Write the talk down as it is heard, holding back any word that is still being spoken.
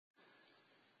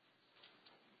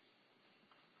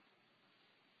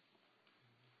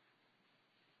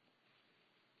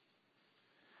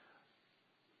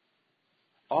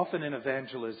Often in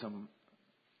evangelism,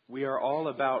 we are all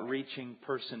about reaching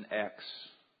person X,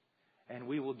 and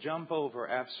we will jump over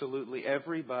absolutely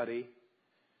everybody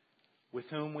with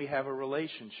whom we have a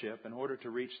relationship in order to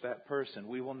reach that person.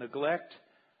 We will neglect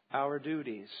our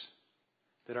duties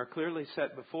that are clearly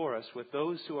set before us with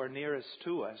those who are nearest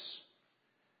to us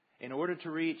in order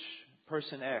to reach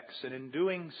person X. And in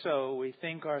doing so, we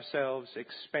think ourselves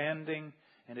expanding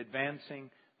and advancing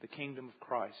the kingdom of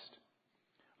Christ.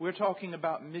 We're talking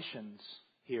about missions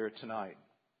here tonight,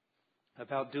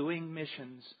 about doing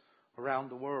missions around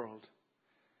the world.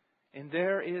 And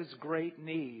there is great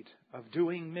need of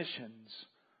doing missions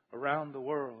around the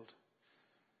world.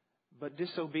 But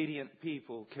disobedient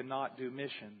people cannot do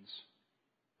missions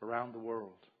around the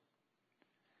world.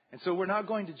 And so we're not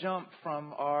going to jump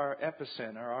from our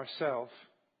epicenter, ourself,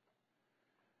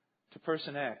 to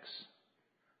person X.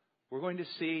 We're going to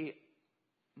see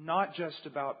not just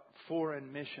about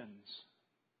foreign missions,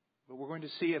 but we're going to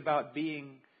see about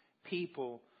being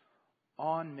people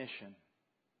on mission,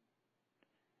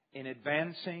 in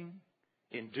advancing,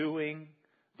 in doing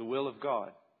the will of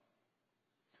God.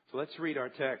 So let's read our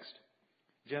text.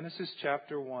 Genesis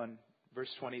chapter 1, verse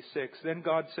 26. Then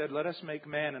God said, "Let us make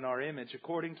man in our image,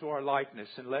 according to our likeness,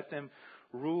 and let them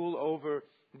rule over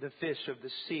the fish of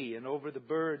the sea, and over the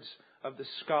birds of the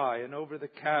sky, and over the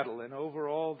cattle, and over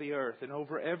all the earth, and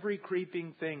over every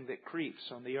creeping thing that creeps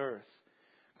on the earth."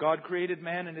 God created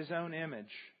man in His own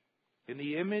image. In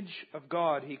the image of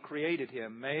God He created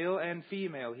him. Male and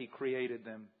female He created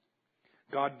them.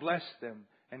 God blessed them,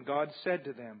 and God said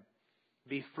to them,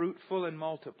 "Be fruitful and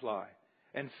multiply,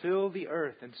 and fill the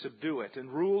earth and subdue it, and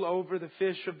rule over the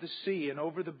fish of the sea, and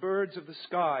over the birds of the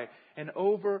sky, and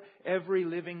over every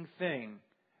living thing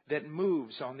that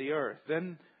moves on the earth."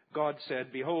 Then God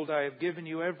said, "Behold, I have given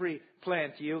you every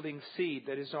plant yielding seed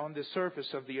that is on the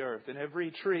surface of the earth, and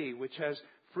every tree which has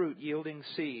fruit yielding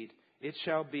seed. It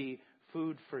shall be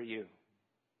food for you."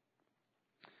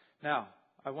 Now,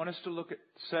 I want us to look at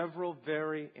several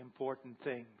very important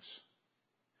things.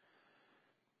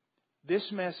 This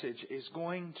message is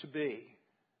going to be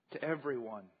to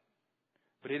everyone,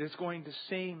 but it is going to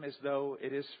seem as though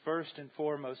it is first and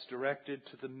foremost directed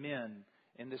to the men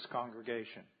in this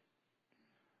congregation,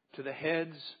 to the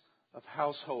heads of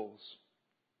households.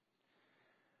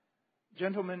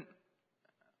 Gentlemen,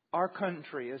 our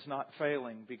country is not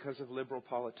failing because of liberal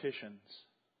politicians.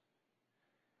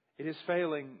 It is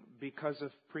failing because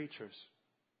of preachers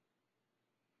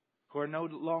who are no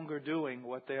longer doing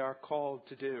what they are called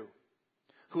to do,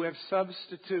 who have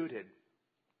substituted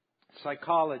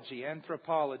psychology,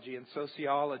 anthropology, and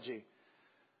sociology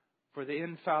for the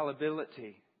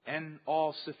infallibility and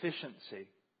all-sufficiency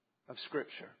of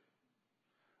Scripture.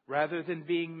 Rather than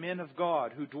being men of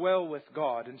God who dwell with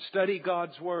God and study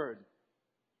God's Word,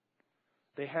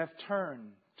 they have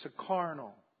turned to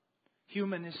carnal,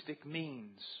 humanistic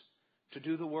means to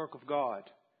do the work of God.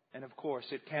 And of course,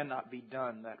 it cannot be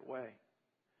done that way.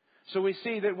 So we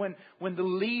see that when the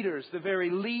leaders, the very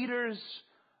leaders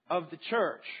of the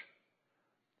church,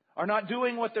 are not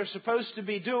doing what they're supposed to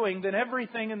be doing, then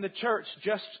everything in the church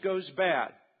just goes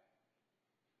bad.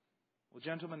 Well,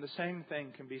 gentlemen, the same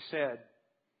thing can be said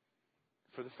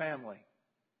for the family.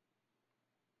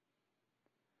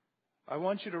 I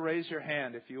want you to raise your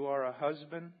hand if you are a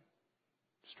husband.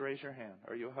 Just raise your hand.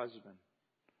 Are you a husband?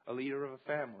 A leader of a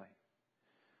family?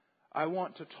 I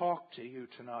want to talk to you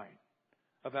tonight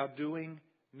about doing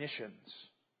missions.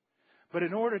 But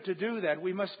in order to do that,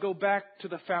 we must go back to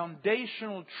the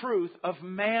foundational truth of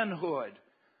manhood,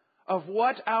 of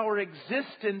what our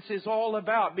existence is all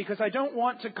about. Because I don't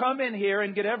want to come in here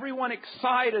and get everyone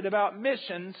excited about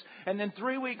missions and then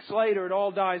 3 weeks later it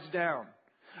all dies down.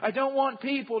 I don't want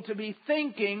people to be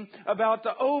thinking about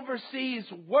the overseas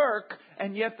work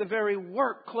and yet the very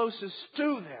work closest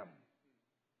to them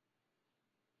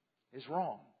is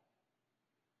wrong.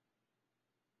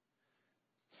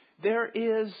 There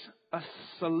is a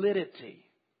solidity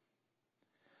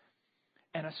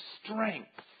and a strength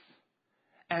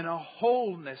and a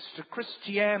wholeness to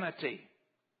Christianity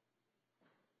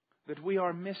that we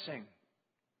are missing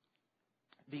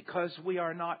because we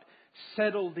are not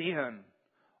settled in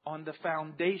on the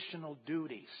foundational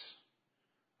duties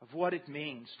of what it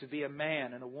means to be a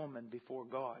man and a woman before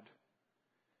God.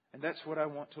 And that's what I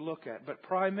want to look at, but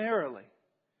primarily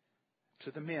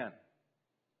to the men.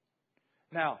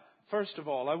 Now, first of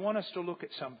all, I want us to look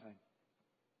at something.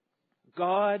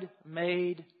 God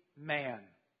made man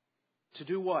to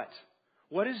do what?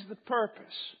 What is the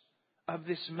purpose of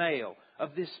this male,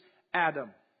 of this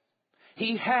Adam?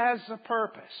 He has a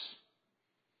purpose.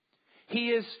 He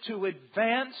is to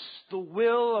advance the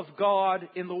will of God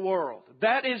in the world.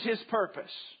 That is His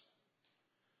purpose.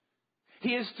 He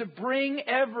is to bring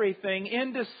everything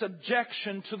into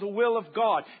subjection to the will of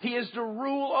God. He is to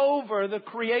rule over the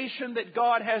creation that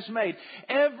God has made.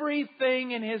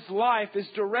 Everything in His life is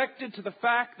directed to the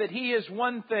fact that He is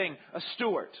one thing, a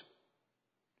steward.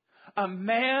 A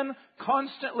man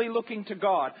constantly looking to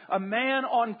God. A man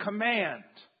on command.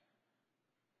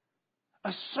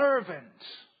 A servant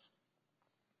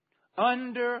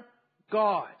under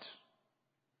God.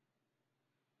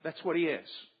 That's what He is.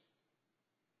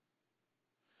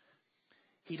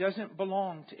 He doesn't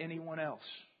belong to anyone else.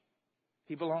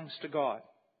 He belongs to God.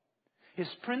 His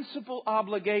principal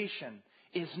obligation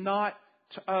is not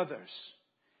to others.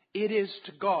 It is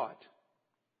to God.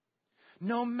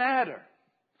 No matter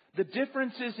the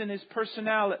differences in His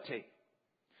personality,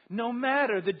 no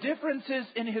matter the differences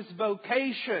in His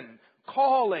vocation,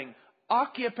 calling,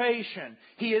 occupation,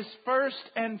 He is first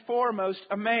and foremost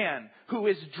a man who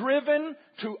is driven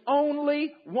to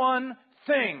only one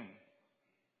thing.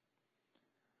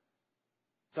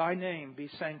 Thy name be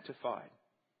sanctified.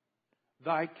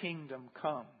 Thy kingdom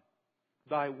come.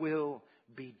 Thy will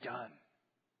be done.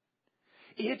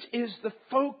 It is the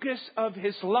focus of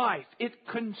His life. It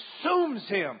consumes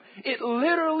Him. It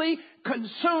literally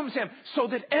consumes Him, so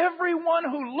that everyone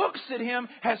who looks at Him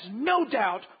has no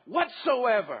doubt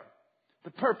whatsoever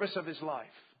the purpose of His life.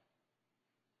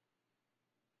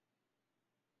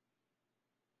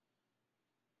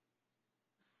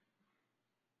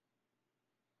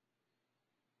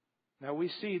 Now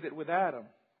we see that with Adam,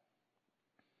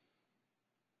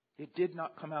 it did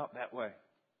not come out that way.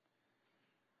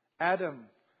 Adam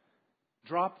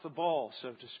dropped the ball, so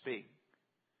to speak.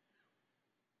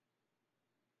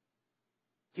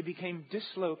 He became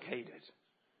dislocated.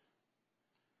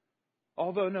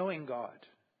 Although knowing God,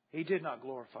 he did not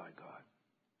glorify God.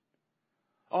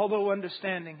 Although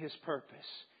understanding His purpose,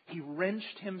 he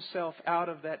wrenched himself out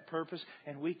of that purpose,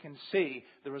 and we can see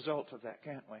the result of that,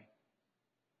 can't we?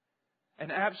 An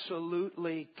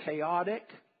absolutely chaotic,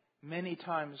 many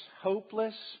times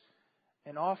hopeless,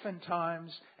 and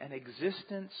oftentimes an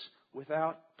existence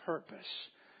without purpose.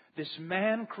 This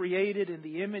man created in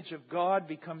the image of God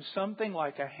becomes something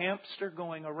like a hamster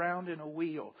going around in a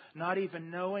wheel, not even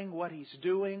knowing what he's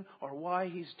doing or why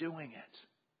he's doing it.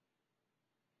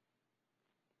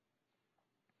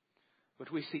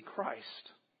 But we see Christ,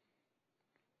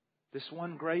 this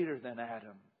one greater than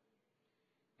Adam,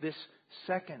 this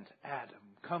second Adam,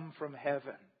 come from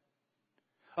heaven.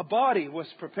 A body was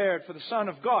prepared for the Son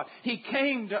of God. He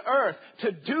came to earth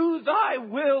to do Thy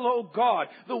will, O God.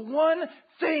 The one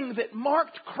thing that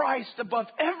marked Christ above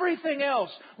everything else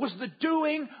was the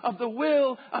doing of the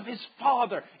will of His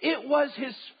Father. It was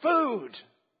His food.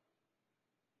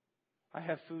 I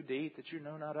have food to eat that you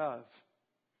know not of.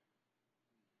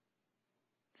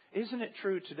 Isn't it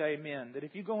true today, men, that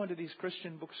if you go into these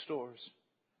Christian bookstores,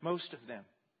 most of them,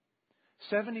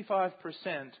 75%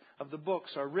 of the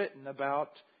books are written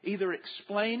about either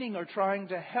explaining or trying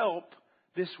to help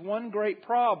this one great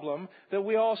problem that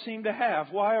we all seem to have.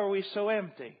 Why are we so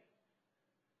empty?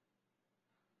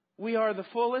 We are the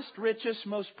fullest, richest,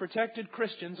 most protected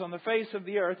Christians on the face of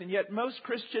the earth, and yet most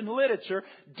Christian literature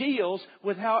deals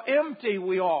with how empty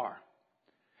we are.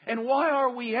 And why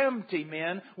are we empty,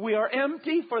 men? We are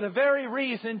empty for the very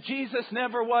reason Jesus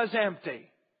never was empty.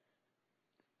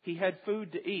 He had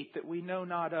food to eat that we know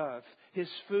not of. His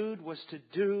food was to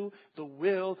do the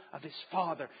will of His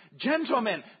Father.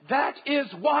 Gentlemen, that is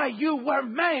why you were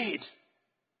made.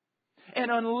 And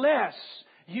unless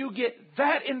you get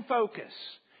that in focus,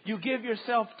 you give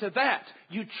yourself to that,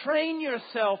 you train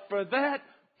yourself for that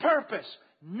purpose,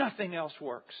 nothing else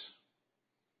works.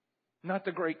 Not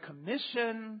the Great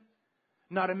Commission,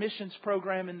 not a missions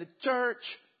program in the church,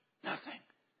 nothing.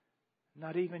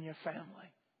 Not even your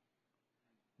family.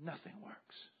 Nothing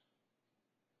works.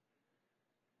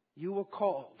 You were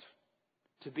called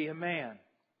to be a man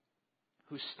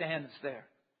who stands there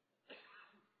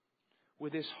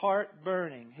with his heart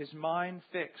burning, his mind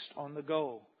fixed on the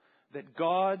goal that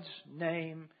God's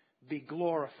name be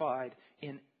glorified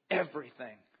in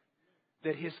everything.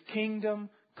 That His kingdom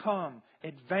come,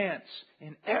 advance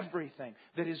in everything.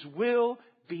 That His will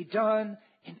be done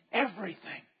in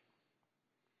everything.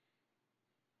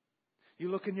 You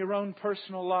look in your own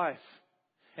personal life,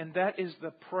 and that is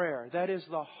the prayer. That is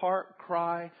the heart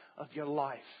cry of your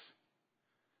life.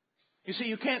 You see,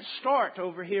 you can't start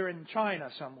over here in China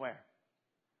somewhere.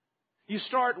 You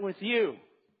start with you.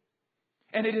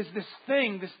 And it is this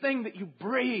thing that you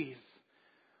breathe.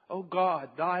 Oh God,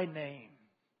 Thy name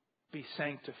be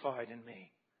sanctified in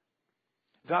me.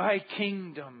 Thy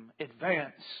kingdom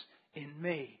advance in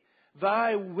me.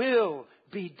 Thy will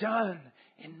be done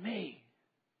in me.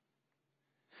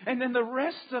 And then the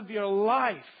rest of your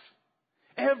life,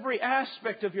 every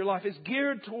aspect of your life is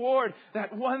geared toward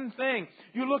that one thing.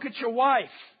 You look at your wife,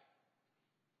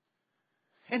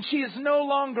 and she is no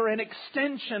longer an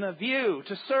extension of you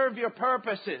to serve your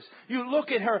purposes. You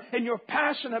look at her and your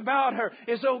passion about her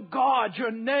is, oh God,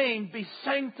 your name be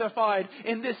sanctified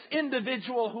in this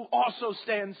individual who also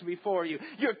stands before you.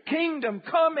 Your kingdom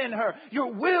come in her.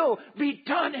 Your will be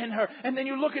done in her. And then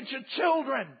you look at your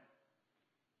children.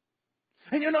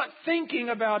 And you're not thinking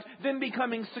about them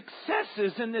becoming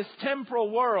successes in this temporal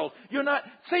world. You're not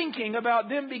thinking about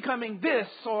them becoming this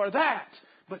or that.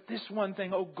 But this one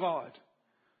thing, oh God,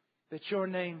 that your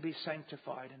name be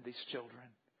sanctified in these children.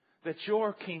 That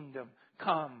your kingdom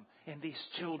come in these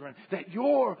children. That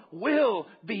your will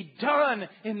be done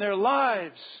in their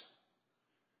lives.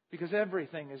 Because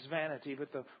everything is vanity,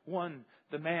 but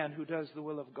the man who does the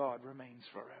will of God remains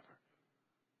forever.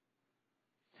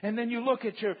 And then you look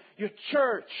at your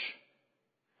church.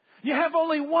 You have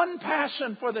only one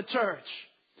passion for the church.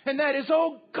 And that is,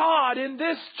 oh God, in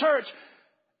this church,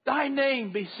 Thy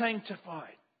name be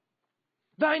sanctified.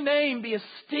 Thy name be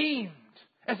esteemed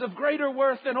as of greater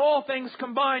worth than all things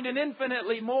combined and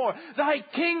infinitely more. Thy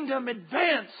kingdom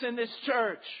advance in this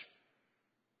church.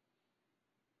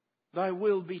 Thy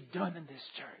will be done in this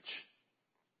church.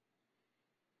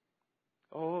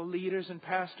 Oh, leaders and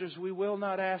pastors, we will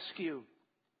not ask you,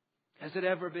 has it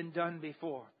ever been done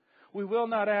before? We will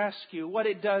not ask you what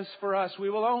it does for us. We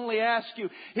will only ask you,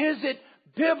 is it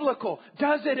biblical?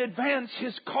 Does it advance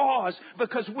His cause?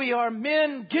 Because we are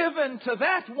men given to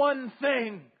that one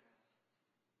thing.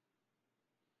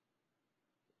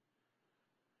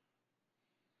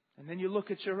 And then you look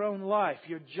at your own life,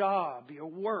 your job, your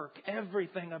work,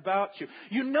 everything about you.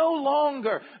 You no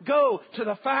longer go to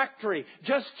the factory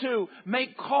just to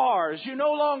make cars. You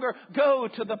no longer go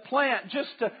to the plant just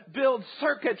to build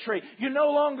circuitry. You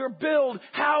no longer build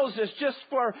houses just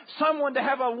for someone to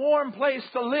have a warm place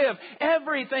to live.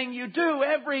 Everything you do,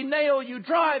 every nail you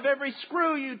drive, every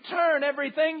screw you turn,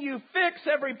 everything you fix,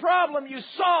 every problem you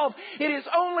solve, it is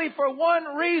only for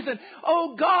one reason.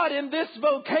 Oh God, in this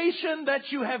vocation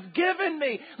that you have given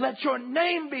me, let your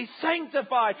name be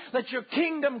sanctified, let your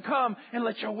kingdom come, and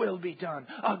let your will be done.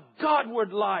 A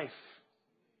Godward life.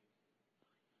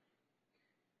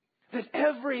 That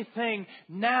everything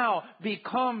now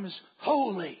becomes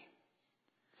holy.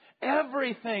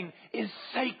 Everything is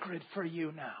sacred for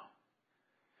you now.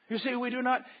 You see, we do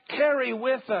not carry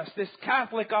with us this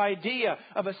Catholic idea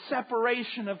of a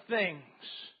separation of things.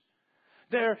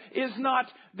 There is not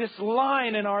this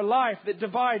line in our life that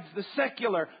divides the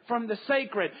secular from the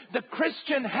sacred. The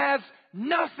Christian has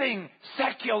nothing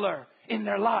secular in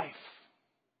their life.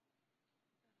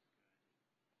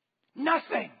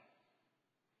 Nothing.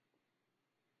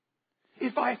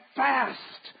 If I fast,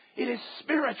 it is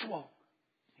spiritual.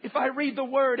 If I read the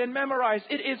Word and memorize,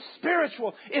 it is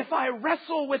spiritual. If I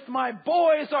wrestle with my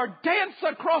boys or dance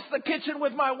across the kitchen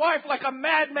with my wife like a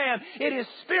madman, it is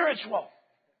spiritual.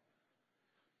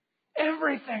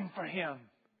 Everything for Him.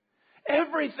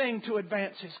 Everything to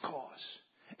advance His cause.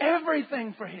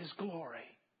 Everything for His glory.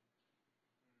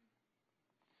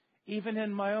 Even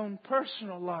in my own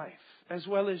personal life, as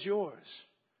well as yours.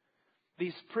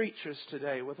 These preachers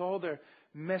today, with all their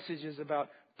messages about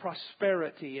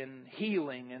prosperity and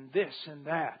healing and this and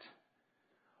that.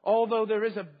 Although there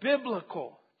is a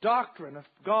biblical doctrine of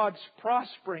God's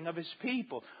prospering of His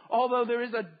people, although there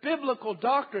is a biblical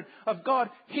doctrine of God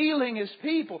healing His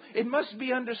people, it must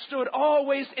be understood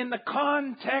always in the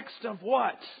context of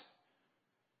what?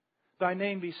 Thy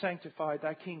name be sanctified,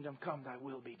 Thy kingdom come, Thy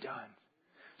will be done.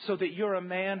 So that you're a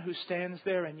man who stands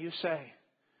there and you say,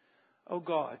 oh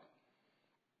God,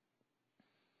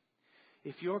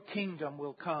 if your kingdom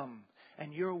will come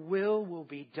and your will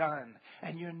be done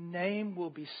and your name will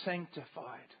be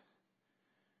sanctified,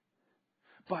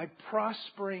 by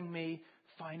prospering me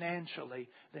financially,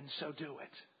 then so do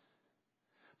it.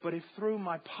 But if through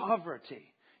my poverty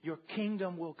your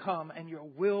kingdom will come and your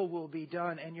will be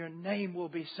done and your name will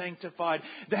be sanctified,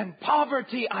 then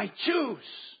poverty I choose.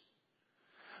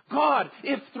 God,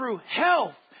 if through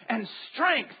health and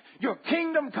strength your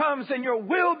kingdom comes and your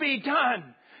will be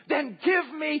done, then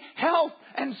give me health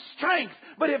and strength.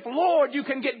 But if, Lord, you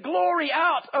can get glory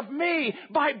out of me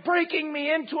by breaking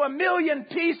me into 1,000,000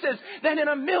 pieces, then in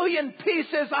 1,000,000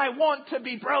 pieces I want to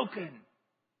be broken.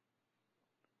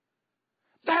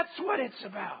 That's what it's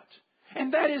about.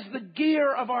 And that is the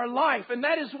gear of our life. And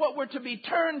that is what we're to be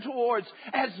turned towards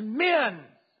as men.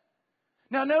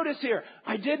 Now notice here,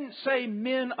 I didn't say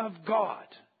men of God.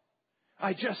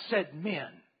 I just said men.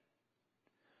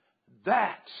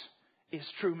 That is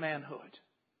true manhood.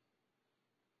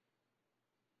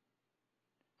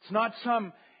 It's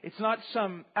not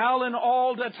some Alan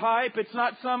Alda type. It's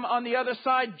not some, on the other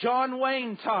side, John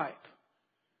Wayne type.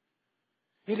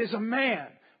 It is a man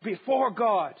before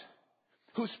God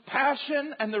whose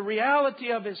passion and the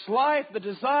reality of his life, the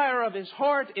desire of his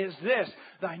heart is this: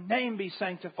 Thy name be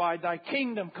sanctified, Thy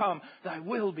kingdom come, Thy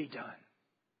will be done.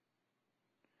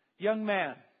 Young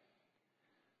man,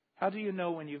 how do you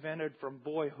know when you've entered from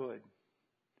boyhood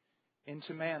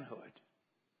into manhood?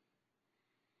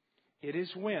 It is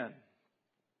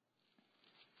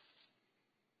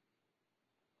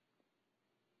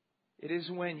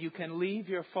when you can leave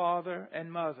your father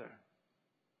and mother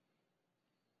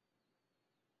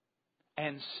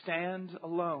and stand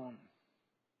alone,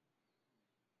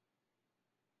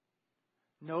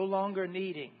 no longer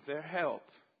needing their help,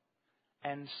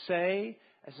 and say,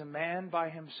 as a man by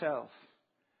himself,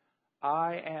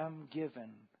 I am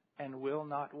given and will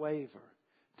not waver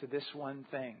to this one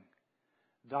thing: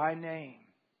 Thy name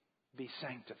be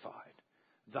sanctified,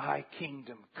 Thy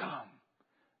kingdom come,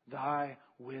 Thy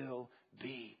will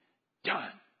be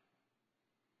done.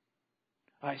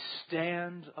 I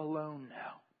stand alone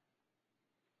now.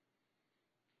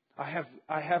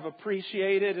 I have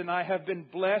appreciated and I have been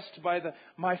blessed by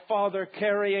my Father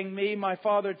carrying me, my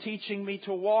Father teaching me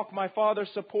to walk, my Father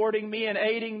supporting me and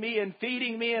aiding me and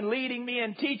feeding me and leading me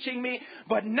and teaching me.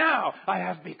 But now I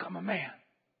have become a man.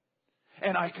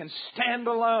 And I can stand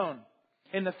alone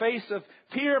in the face of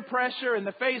peer pressure, in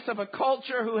the face of a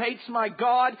culture who hates my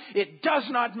God. It does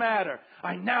not matter.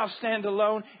 I now stand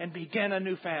alone and begin a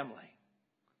new family.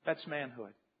 That's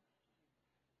manhood.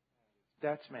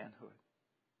 That's manhood.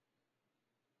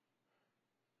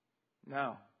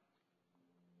 Now,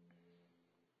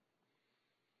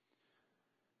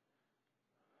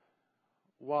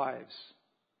 wives,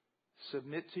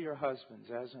 submit to your husbands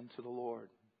as unto the Lord.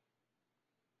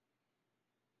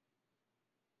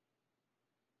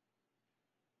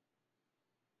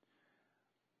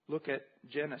 Look at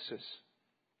Genesis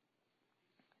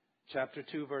chapter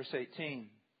 2, verse 18.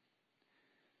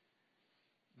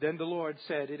 Then the Lord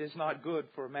said, It is not good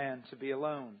for a man to be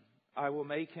alone. I will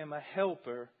make him a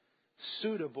helper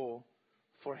suitable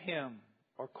for him,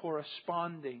 or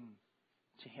corresponding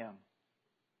to him.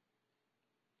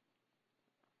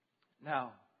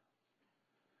 Now,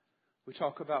 we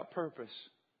talk about purpose.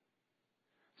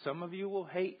 Some of you will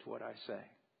hate what I say.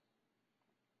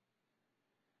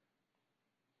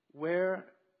 Where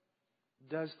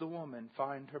does the woman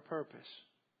find her purpose?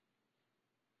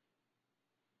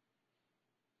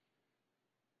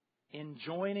 In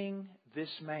joining this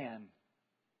man.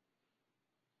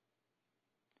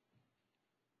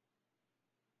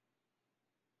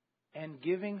 And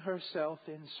giving herself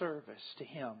in service to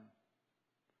him,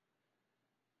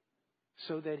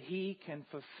 so that he can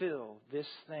fulfill this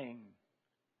thing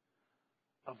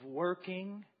of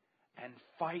working and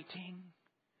fighting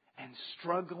and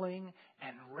struggling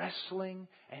and wrestling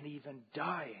and even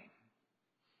dying,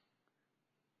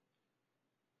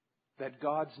 that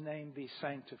God's name be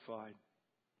sanctified,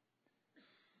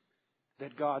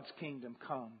 that God's kingdom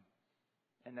come,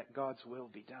 and that God's will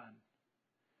be done.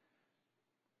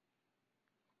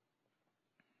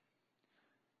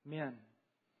 Men,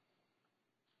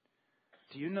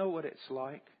 do you know what it's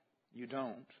like? You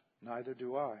don't. Neither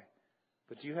do I.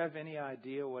 But do you have any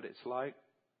idea what it's like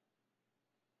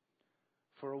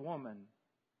for a woman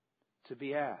to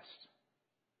be asked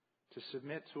to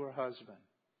submit to her husband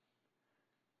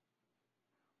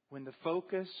when the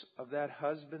focus of that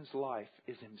husband's life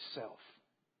is himself?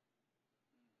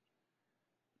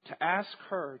 To ask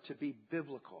her to be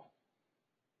biblical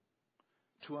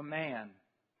to a man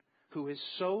who is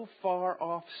so far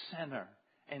off center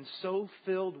and so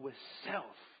filled with self.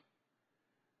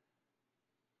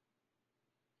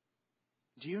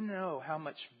 Do you know how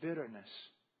much bitterness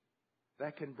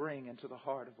that can bring into the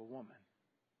heart of a woman?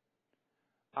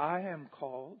 I am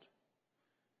called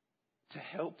to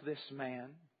help this man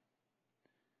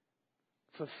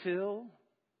fulfill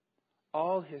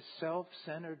all his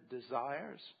self-centered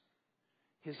desires,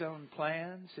 his own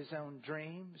plans, his own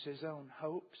dreams, his own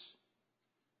hopes,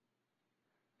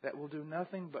 that will do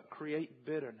nothing but create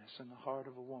bitterness in the heart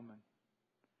of a woman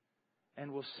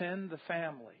and will send the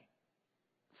family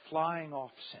flying off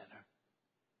center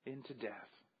into death.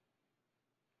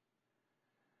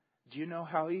 Do you know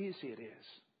how easy it is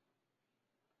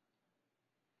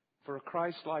for a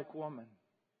Christ-like woman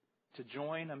to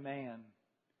join a man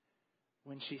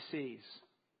when she sees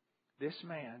this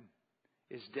man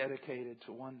is dedicated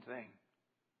to one thing: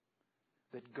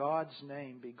 that God's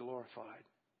name be glorified,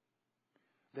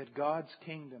 that God's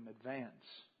kingdom advance,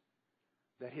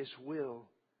 that His will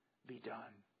be done.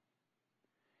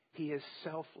 He is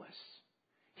selfless.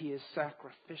 He is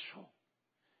sacrificial.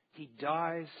 He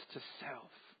dies to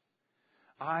self.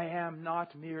 I am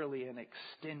not merely an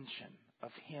extension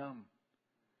of Him,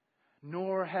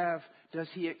 nor does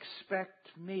He expect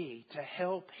me to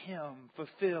help Him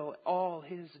fulfill all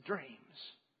His dreams.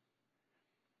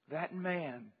 That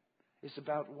man is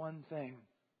about one thing: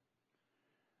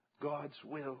 God's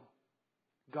will,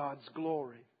 God's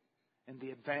glory, and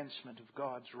the advancement of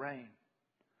God's reign.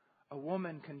 A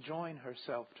woman can join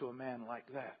herself to a man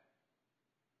like that.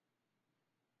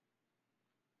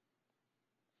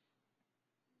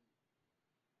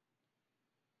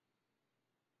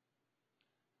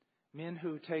 Men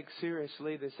who take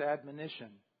seriously this admonition,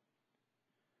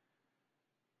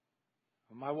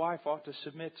 my wife ought to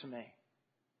submit to me,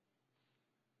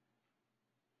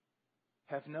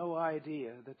 have no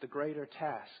idea that the greater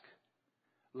task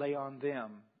lay on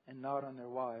them and not on their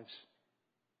wives.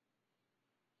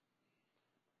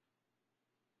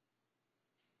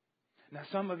 Now,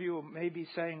 some of you may be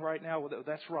saying right now, well,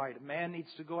 that's right. A man needs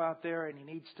to go out there and he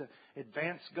needs to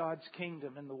advance God's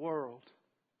kingdom in the world.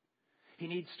 He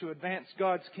needs to advance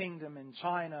God's kingdom in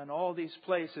China and all these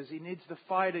places. He needs to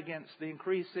fight against the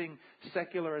increasing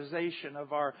secularization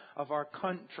of our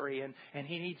country. And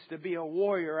he needs to be a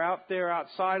warrior out there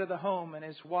outside of the home. And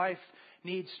his wife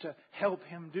needs to help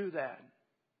him do that.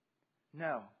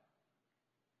 No.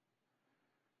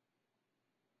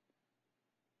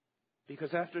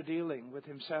 Because after dealing with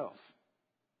himself,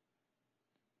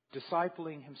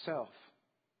 discipling himself,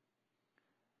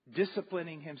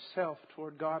 disciplining himself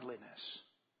toward godliness,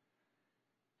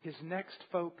 his next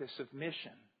focus of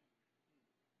mission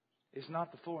is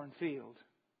not the foreign field,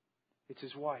 it's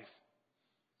his wife.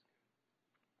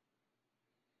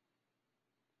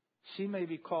 She may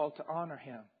be called to honor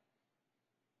him.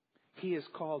 He is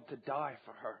called to die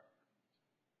for her.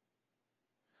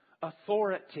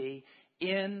 Authority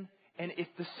and if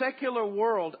the secular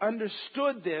world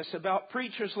understood this about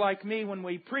preachers like me when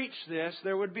we preach this,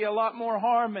 there would be a lot more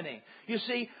harmony. You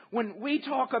see, when we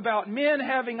talk about men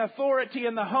having authority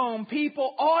in the home,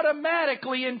 people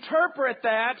automatically interpret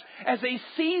that as a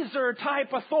Caesar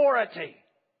type authority.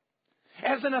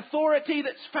 As an authority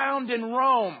that's found in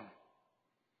Rome.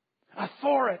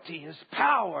 Authority is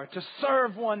power to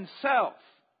serve oneself.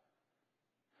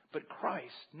 But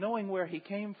Christ, knowing where He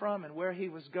came from and where He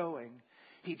was going,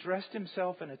 He dressed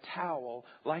Himself in a towel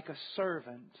like a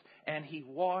servant, and He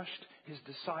washed His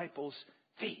disciples'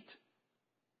 feet.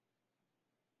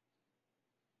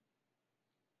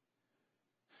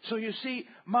 So you see,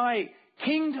 my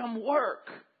kingdom work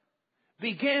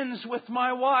begins with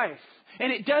my wife.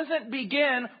 And it doesn't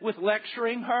begin with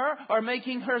lecturing her or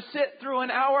making her sit through an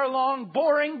hour-long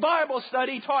boring Bible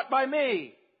study taught by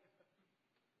me.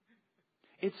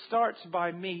 It starts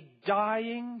by me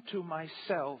dying to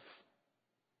myself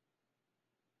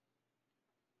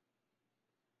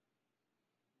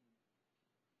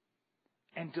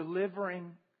and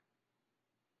delivering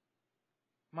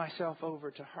myself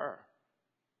over to her.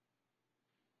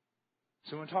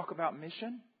 So when we talk about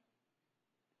mission,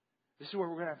 this is where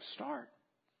we're going to have to start.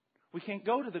 We can't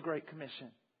go to the Great Commission.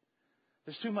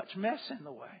 There's too much mess in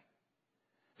the way.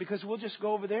 Because we'll just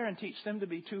go over there and teach them to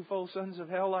be twofold sons of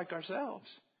hell like ourselves.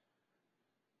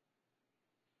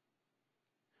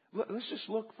 Let's just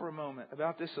look for a moment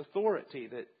about this authority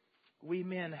that we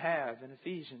men have in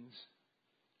Ephesians.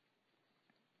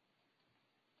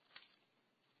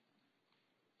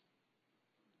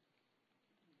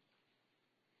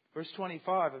 Verse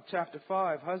 25 of chapter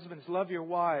 5, husbands, love your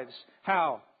wives.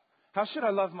 How? How should I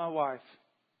love my wife?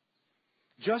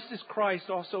 Just as Christ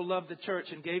also loved the church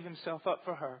and gave Himself up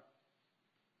for her.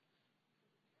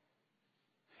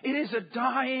 It is a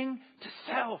dying to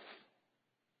self.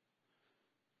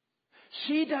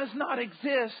 She does not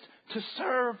exist to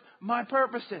serve my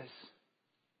purposes.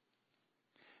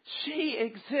 She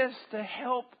exists to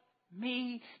help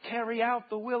me carry out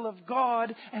the will of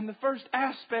God, and the first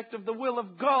aspect of the will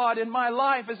of God in my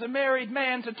life as a married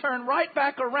man to turn right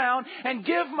back around and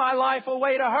give my life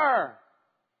away to her.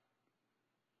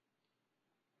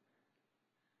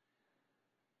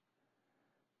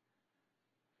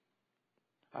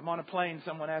 I'm on a plane,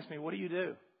 someone asked me, what do you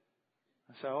do?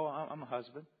 I say, I'm a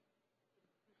husband.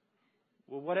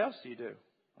 Well, what else do you do?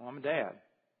 Well, I'm a dad.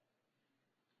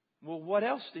 Well, what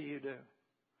else do you do?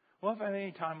 Well, if I have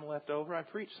any time left over, I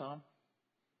preach some.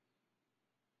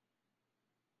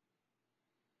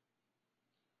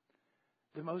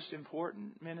 The most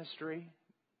important ministry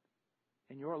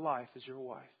in your life is your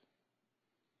wife.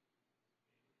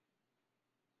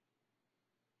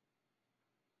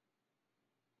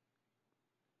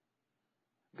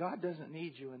 God doesn't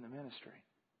need you in the ministry.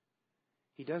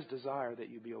 He does desire that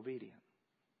you be obedient.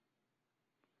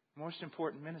 The most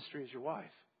important ministry is your wife.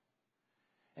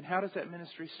 And how does that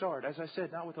ministry start? As I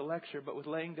said, not with a lecture, but with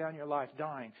laying down your life,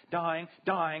 dying. Do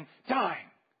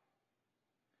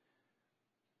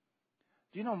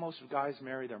you know most guys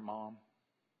marry their mom?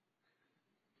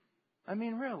 I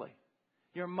mean, really.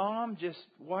 Your mom just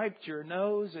wiped your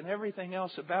nose and everything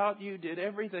else about you, did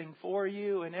everything for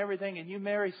you and everything, and you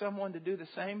marry someone to do the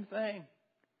same thing.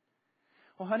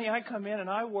 Well, honey, I come in and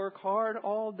I work hard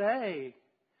all day,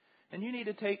 and you need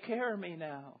to take care of me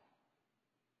now.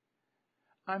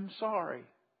 I'm sorry.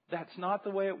 That's not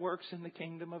the way it works in the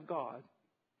kingdom of God.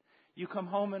 You come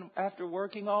home and after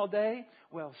working all day,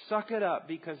 well, suck it up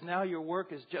because now your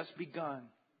work has just begun.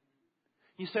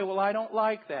 You say, well, I don't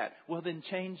like that. Well, then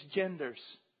change genders.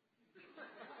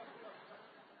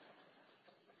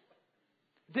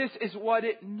 This is what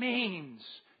it means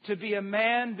to be a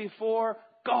man before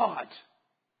God.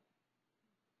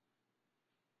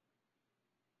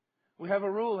 We have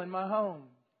a rule in my home.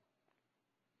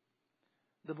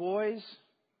 The boys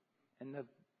and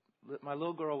my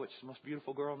little girl, which is the most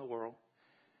beautiful girl in the world,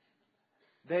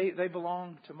 they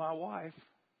belong to my wife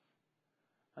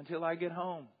until I get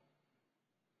home.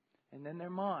 And then they're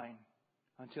mine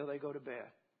until they go to bed.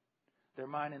 They're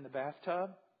mine in the bathtub.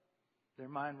 They're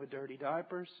mine with dirty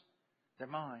diapers. They're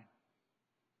mine.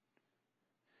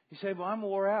 You say, well, I'm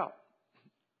wore out.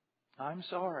 I'm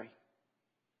sorry.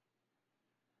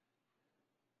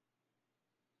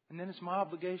 And then it's my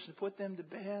obligation to put them to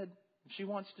bed. If she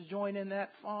wants to join in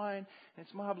that, fine. And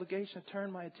it's my obligation to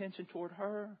turn my attention toward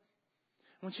her.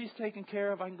 When she's taken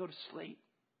care of, I can go to sleep.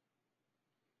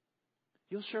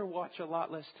 You'll sure watch a lot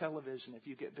less television if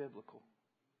you get biblical.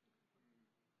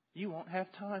 You won't have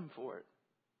time for it.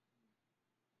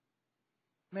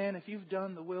 Man, if you've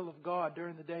done the will of God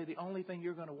during the day, the only thing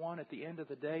you're going to want at the end of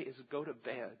the day is to go to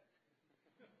bed.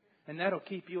 And that'll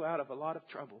keep you out of a lot of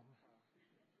trouble.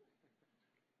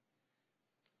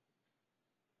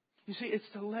 You see, it's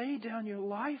to lay down your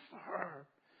life for her.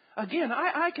 Again,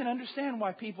 I can understand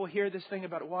why people hear this thing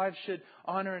about wives should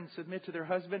honor and submit to their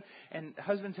husband and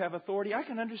husbands have authority. I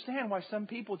can understand why some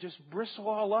people just bristle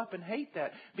all up and hate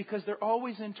that because they're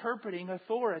always interpreting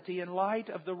authority in light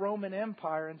of the Roman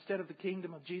Empire instead of the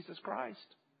kingdom of Jesus Christ.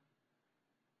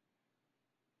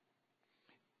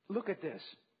 Look at this.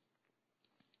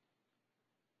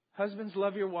 Husbands,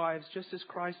 love your wives just as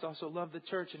Christ also loved the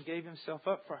church and gave himself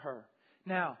up for her.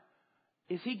 Now,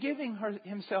 is he giving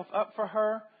himself up for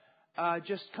her?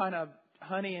 Just kind of,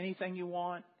 honey, anything you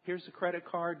want. Here's the credit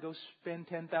card. Go spend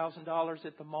 $10,000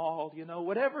 at the mall. You know,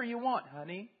 whatever you want,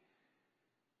 honey.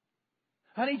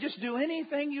 Honey, just do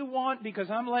anything you want because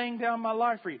I'm laying down my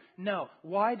life for you. No.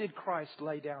 Why did Christ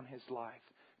lay down his life?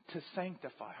 To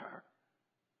sanctify her.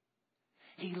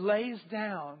 He lays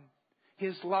down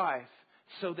his life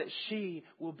so that she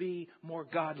will be more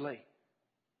godly.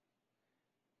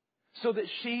 So that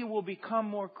she will become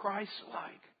more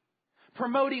Christ-like.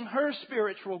 Promoting her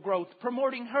spiritual growth,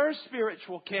 promoting her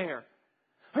spiritual care,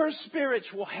 her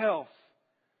spiritual health.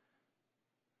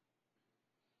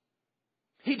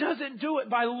 He doesn't do it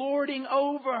by lording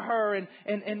over her and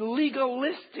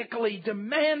legalistically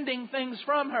demanding things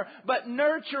from her, but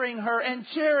nurturing her and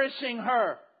cherishing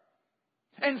her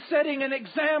and setting an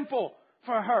example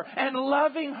for her and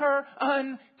loving her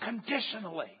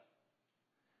unconditionally.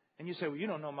 And you say, well, you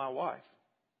don't know my wife.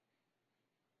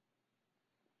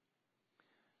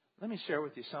 Let me share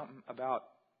with you something about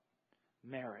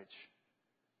marriage.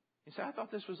 You say, I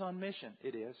thought this was on mission.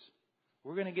 It is.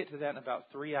 We're going to get to that in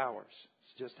about 3 hours.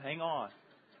 So just hang on.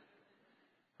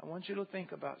 I want you to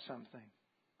think about something.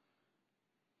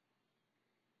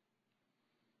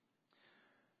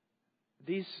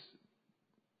 These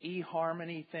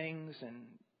eHarmony things and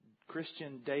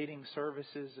Christian dating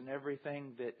services and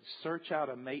everything that search out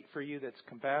a mate for you that's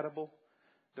compatible,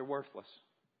 they're worthless.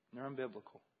 They're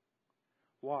unbiblical.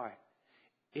 Why?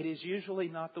 It is usually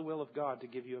not the will of God to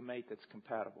give you a mate that's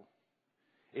compatible.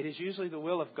 It is usually the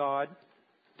will of God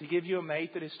to give you a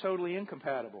mate that is totally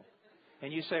incompatible.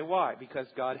 And you say, why? Because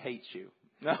God hates you.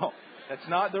 No, that's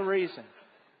not the reason.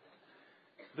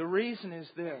 The reason is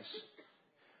this.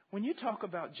 When you talk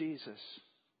about Jesus,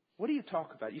 what do you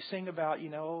talk about? You sing about,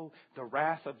 the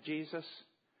wrath of Jesus,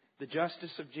 the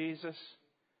justice of Jesus.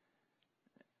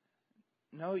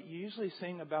 No, you usually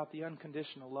sing about the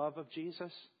unconditional love of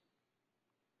Jesus,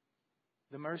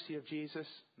 the mercy of Jesus,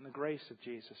 and the grace of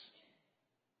Jesus.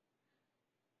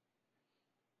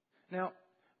 Now,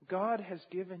 God has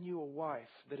given you a wife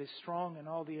that is strong in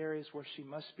all the areas where she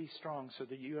must be strong so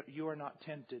that you are not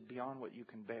tempted beyond what you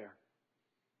can bear.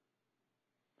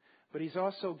 But He's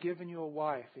also given you a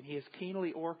wife, and He has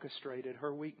keenly orchestrated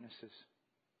her weaknesses.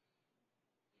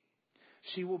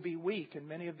 She will be weak in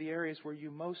many of the areas where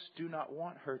you most do not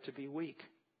want her to be weak.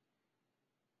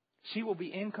 She will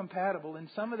be incompatible in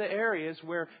some of the areas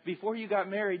where before you got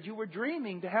married you were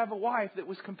dreaming to have a wife that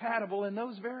was compatible in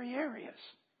those very areas.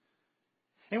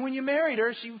 And when you married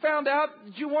her, she found out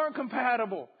that you weren't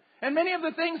compatible. And many of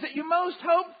the things that you most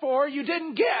hoped for, you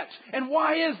didn't get. And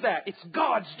why is that? It's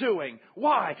God's doing.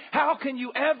 Why? How can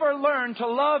you ever learn to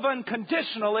love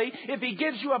unconditionally if He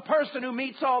gives you a person who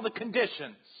meets all the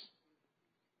conditions?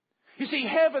 You see,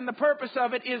 heaven, the purpose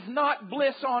of it is not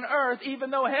bliss on earth, even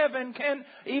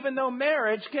though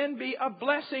marriage can be a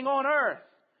blessing on earth.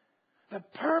 The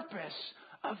purpose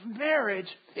of marriage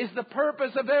is the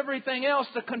purpose of everything else,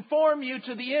 to conform you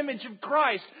to the image of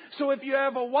Christ. So if you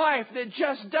have a wife that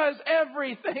just does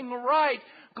everything right,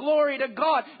 glory to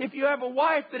God. If you have a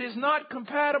wife that is not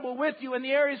compatible with you in the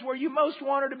areas where you most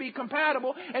want her to be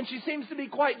compatible, and she seems to be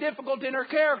quite difficult in her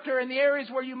character in the areas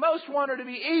where you most want her to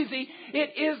be easy,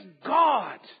 it is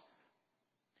God.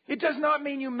 It does not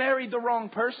mean you married the wrong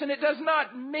person. It does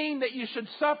not mean that you should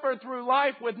suffer through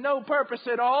life with no purpose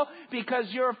at all because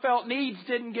your felt needs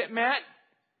didn't get met.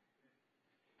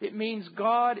 It means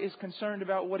God is concerned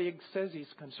about what He says He's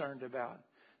concerned about.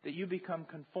 That you become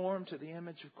conformed to the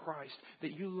image of Christ.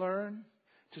 That you learn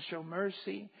to show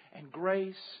mercy and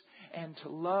grace and to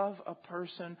love a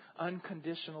person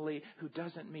unconditionally who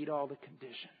doesn't meet all the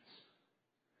conditions.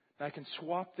 I can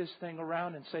swap this thing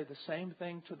around and say the same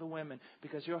thing to the women,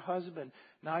 because your husband,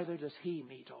 neither does he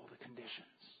meet all the conditions.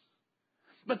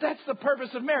 But that's the purpose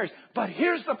of marriage. But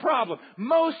here's the problem.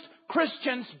 Most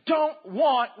Christians don't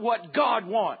want what God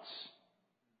wants.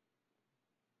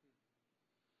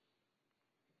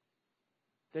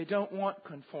 They don't want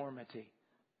conformity.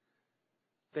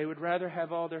 They would rather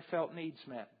have all their felt needs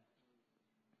met.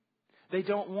 They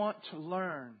don't want to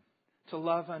learn to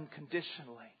love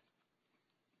unconditionally.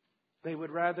 They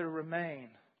would rather remain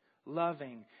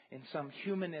loving in some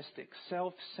humanistic,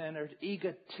 self-centered,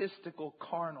 egotistical,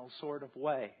 carnal sort of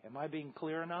way. Am I being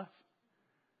clear enough?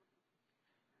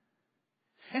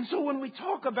 And so when we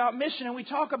talk about mission and we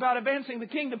talk about advancing the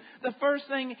kingdom, the first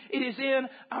thing, it is in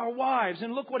our wives.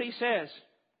 And look what He says.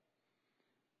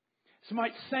 So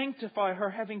might sanctify her,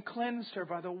 having cleansed her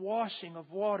by the washing of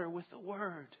water with the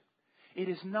Word. It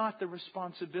is not the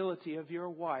responsibility of your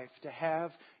wife to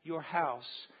have your house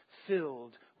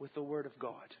filled with the Word of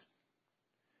God.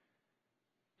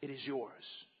 It is yours.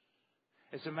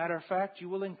 As a matter of fact, you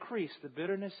will increase the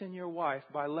bitterness in your wife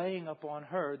by laying upon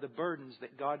her the burdens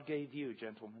that God gave you,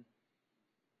 gentlemen.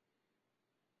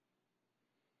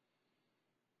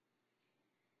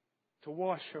 To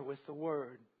wash her with the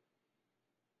Word,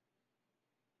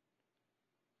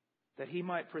 that He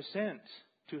might present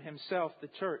to Himself the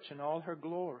church in all her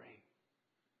glory,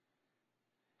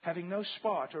 having no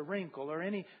spot or wrinkle or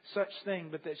any such thing,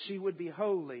 but that she would be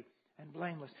holy and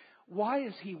blameless. Why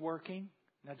is He working?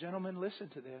 Now, gentlemen, listen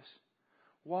to this.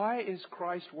 Why is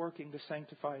Christ working to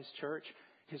sanctify His church,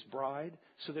 His bride,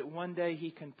 so that one day He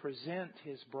can present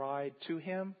His bride to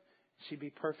Him, she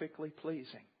be perfectly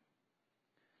pleasing?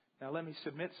 Now, let me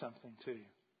submit something to you.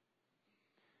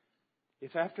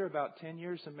 If after about 10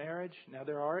 years of marriage, now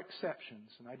there are exceptions,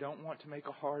 and I don't want to make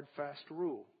a hard, fast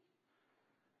rule.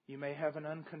 You may have an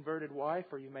unconverted wife,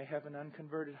 or you may have an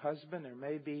unconverted husband. There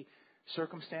may be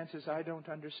circumstances I don't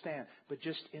understand. But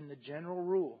just in the general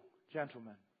rule,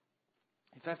 gentlemen,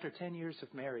 if after 10 years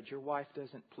of marriage your wife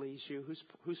doesn't please you,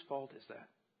 whose fault is that?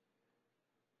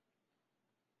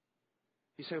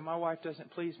 You say, my wife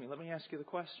doesn't please me. Let me ask you the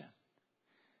question.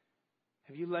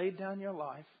 Have you laid down your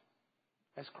life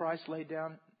as Christ laid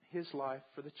down His life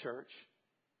for the church?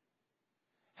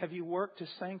 Have you worked to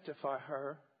sanctify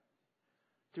her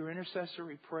through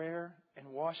intercessory prayer and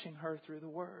washing her through the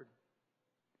Word?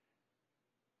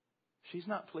 She's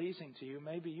not pleasing to you.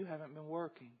 Maybe you haven't been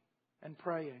working and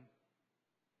praying.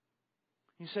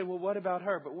 You say, well, what about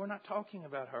her? But we're not talking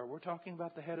about her. We're talking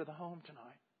about the head of the home tonight.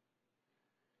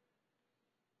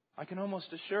 I can almost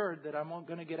assure that I'm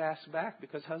going to get asked back,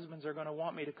 because husbands are going to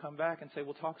want me to come back and say,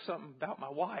 well, talk something about my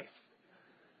wife.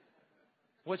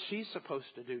 What she's supposed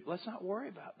to do. Let's not worry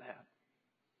about that.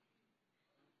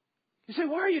 You say,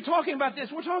 why are you talking about this?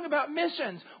 We're talking about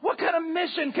missions. What kind of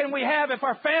mission can we have if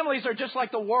our families are just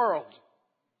like the world?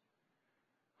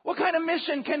 What kind of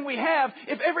mission can we have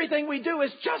if everything we do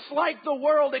is just like the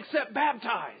world except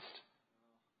baptized?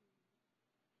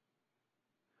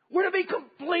 We're to be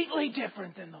completely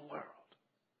different than the world.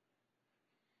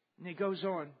 And he goes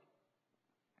on.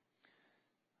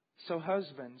 So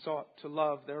husbands ought to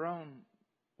love their own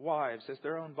wives as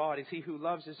their own bodies. He who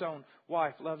loves his own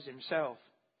wife loves himself.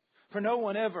 For no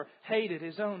one ever hated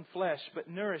his own flesh, but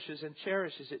nourishes and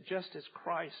cherishes it, just as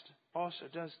Christ also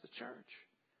does the church.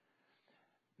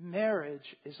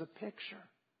 Marriage is a picture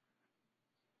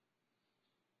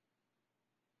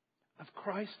of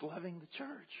Christ loving the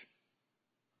church.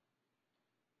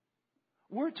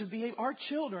 Our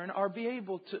children are be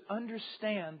able to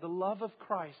understand the love of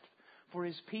Christ for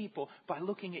His people by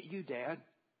looking at you, Dad.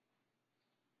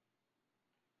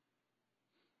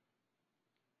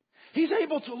 He's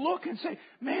able to look and say,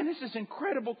 man, this is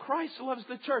incredible. Christ loves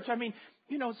the church. I mean,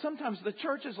 sometimes the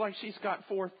church is like she's got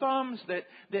 4 thumbs, that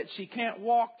she can't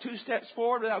walk 2 steps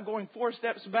forward without going 4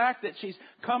 steps back, that she's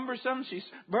cumbersome, she's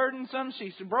burdensome,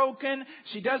 she's broken,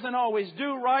 she doesn't always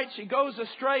do right, she goes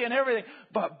astray and everything.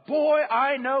 But boy,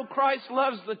 I know Christ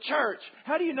loves the church.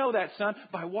 How do you know that, son?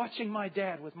 By watching my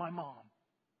dad with my mom.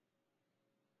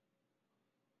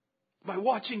 By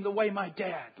watching the way my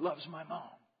dad loves my mom.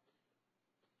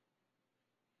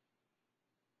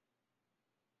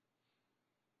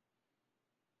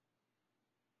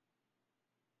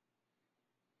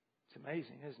 It's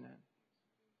amazing, isn't it?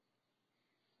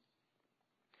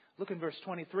 Look in verse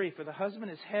 23. For the husband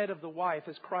is head of the wife,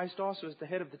 as Christ also is the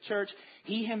head of the church,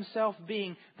 He Himself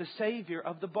being the Savior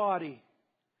of the body.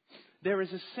 There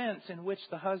is a sense in which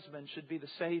the husband should be the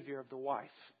Savior of the wife.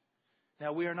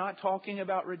 Now, we are not talking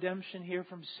about redemption here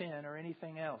from sin or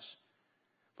anything else.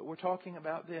 But we're talking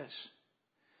about this.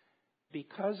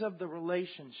 Because of the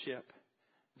relationship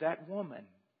that woman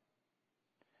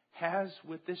has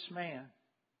with this man,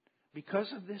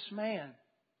 because of this man,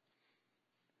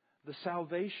 the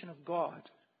salvation of God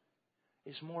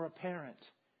is more apparent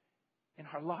in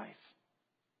her life.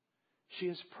 She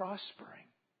is prospering.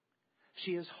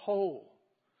 She is whole.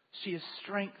 She is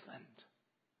strengthened.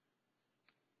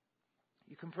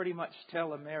 You can pretty much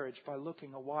tell a marriage by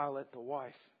looking a while at the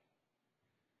wife.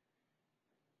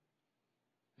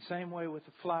 The same way with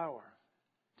the flower.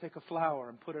 Take a flower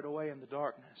and put it away in the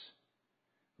darkness.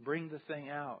 Bring the thing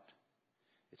out.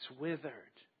 It's withered,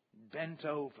 bent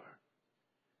over.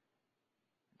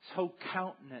 Its whole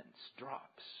countenance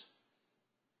drops.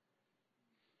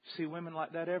 See women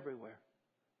like that everywhere.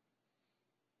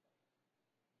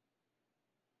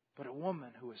 But a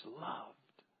woman who is loved.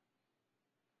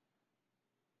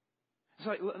 It's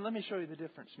like, let me show you the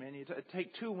difference, man. You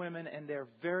take 2 women and they're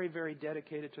very, very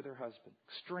dedicated to their husband.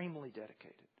 Extremely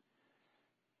dedicated.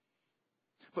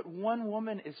 But one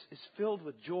woman is filled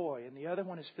with joy and the other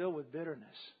one is filled with bitterness.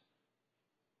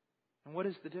 And what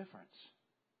is the difference?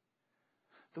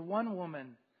 The one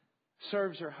woman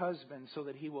serves her husband so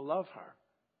that he will love her.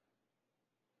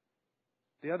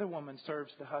 The other woman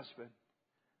serves the husband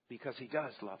because he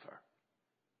does love her.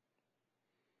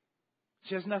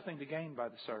 She has nothing to gain by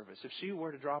the service. If she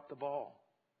were to drop the ball,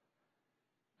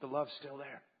 the love's still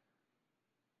there.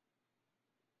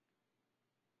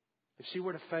 If she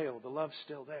were to fail, the love's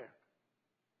still there.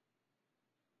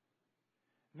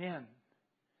 Men,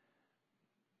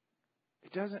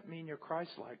 it doesn't mean you're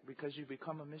Christ-like because you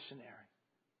become a missionary.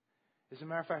 As a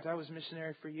matter of fact, I was a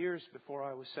missionary for years before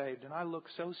I was saved, and I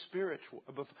looked so spiritual.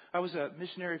 I was a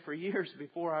missionary for years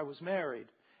before I was married,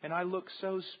 and I looked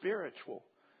so spiritual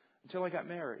until I got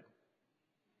married.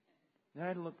 Then I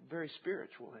didn't look very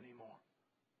spiritual anymore.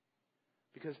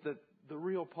 Because the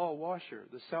real Paul Washer,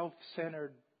 the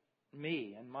self-centered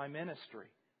me and my ministry,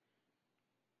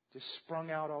 just sprung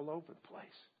out all over the place.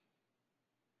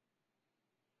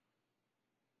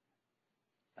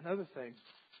 Another thing,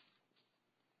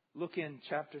 look in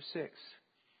chapter 6,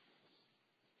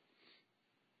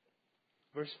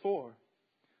 verse 4.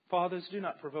 Fathers, do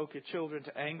not provoke your children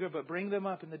to anger, but bring them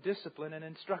up in the discipline and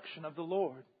instruction of the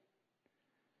Lord.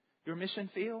 Your mission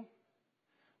field?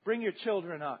 Bring your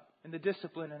children up in the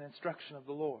discipline and instruction of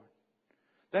the Lord.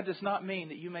 That does not mean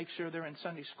that you make sure they're in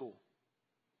Sunday school.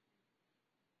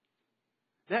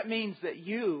 That means that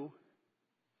you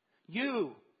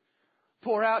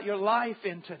pour out your life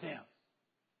into them.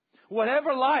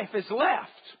 Whatever life is left,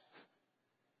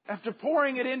 after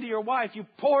pouring it into your wife, you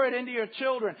pour it into your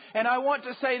children. And I want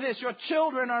to say this, your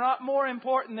children are not more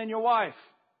important than your wife.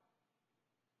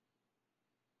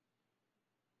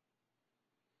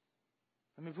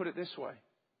 Let me put it this way.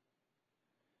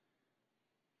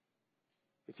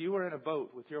 If you were in a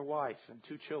boat with your wife and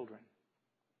 2 children,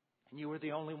 and you were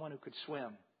the only one who could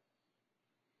swim,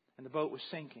 and the boat was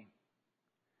sinking,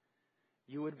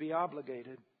 you would be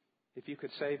obligated, if you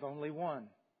could save only one,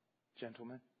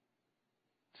 gentlemen,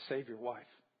 to save your wife.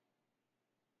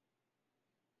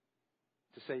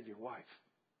 To save your wife.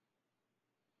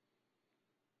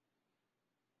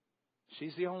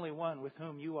 She's the only one with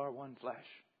whom you are one flesh.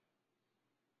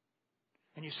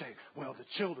 And you say, well, the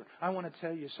children. I want to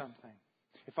tell you something.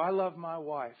 If I love my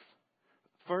wife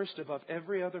first above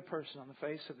every other person on the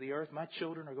face of the earth, my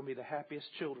children are going to be the happiest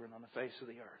children on the face of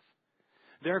the earth.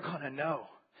 They're going to know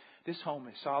this home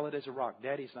is solid as a rock.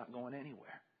 Daddy's not going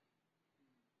anywhere.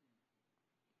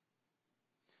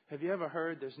 Have you ever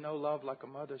heard there's no love like a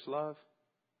mother's love?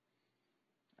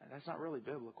 That's not really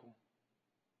biblical.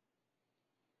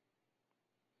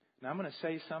 Now I'm going to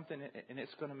say something, and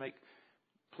it's going to make...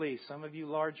 Please, some of you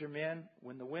larger men,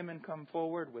 when the women come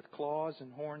forward with claws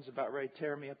and horns about ready to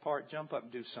tear me apart, jump up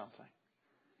and do something.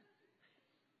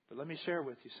 But let me share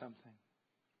with you something.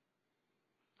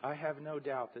 I have no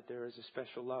doubt that there is a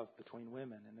special love between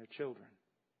women and their children.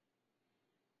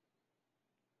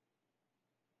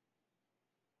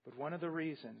 But one of the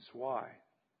reasons why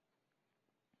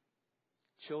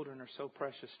children are so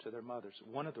precious to their mothers,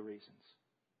 one of the reasons.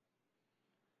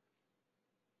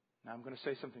 Now I'm going to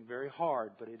say something very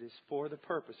hard, but it is for the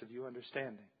purpose of you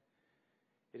understanding.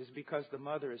 It is because the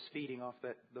mother is feeding off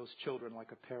those children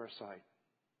like a parasite.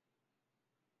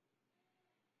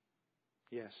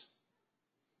 Yes.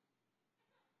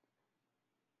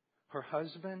 Her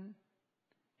husband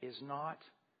is not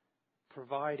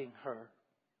providing her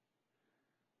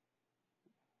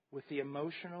with the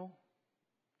emotional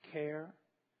care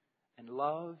and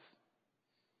love,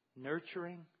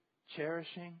 nurturing,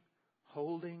 cherishing,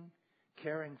 holding,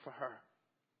 caring for her.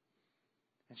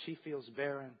 And she feels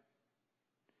barren.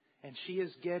 And she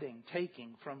is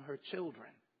taking from her children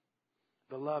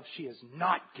the love she is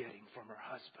not getting from her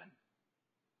husband.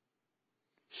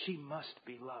 She must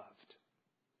be loved.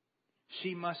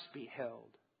 She must be held.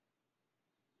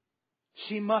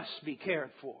 She must be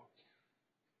cared for.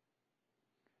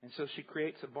 And so she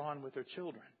creates a bond with her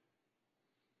children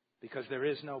because there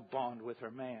is no bond with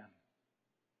her man.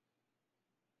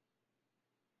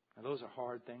 Now, those are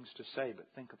hard things to say, but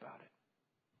think about it.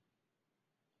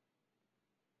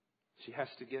 She has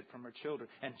to get from her children.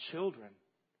 And children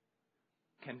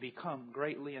can become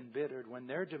greatly embittered when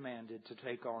they're demanded to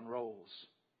take on roles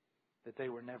that they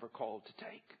were never called to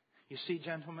take. You see,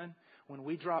 gentlemen, when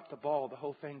we drop the ball, the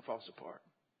whole thing falls apart.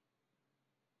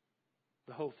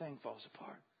 The whole thing falls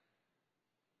apart.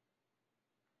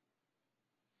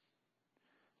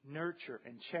 Nurture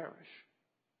and cherish.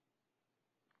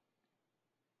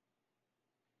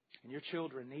 And your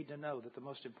children need to know that the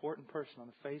most important person on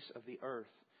the face of the earth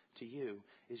to you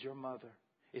is your mother,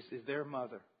 is their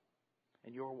mother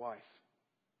and your wife.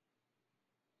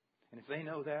 And if they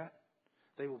know that,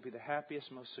 they will be the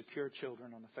happiest, most secure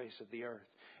children on the face of the earth.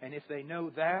 And if they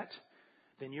know that,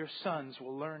 then your sons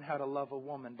will learn how to love a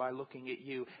woman by looking at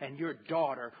you. And your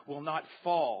daughter will not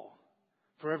fall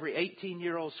for every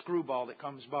 18-year-old screwball that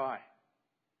comes by.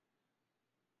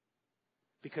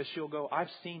 Because she'll go, I've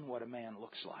seen what a man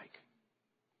looks like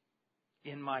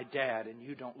in my dad, and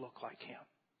you don't look like him.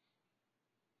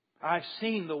 I've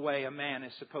seen the way a man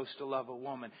is supposed to love a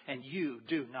woman, and you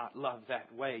do not love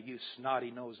that way, you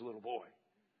snotty-nosed little boy.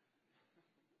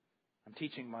 I'm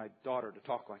teaching my daughter to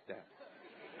talk like that.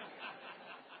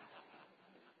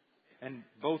 And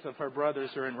both of her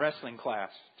brothers are in wrestling class,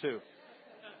 too.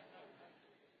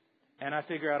 And I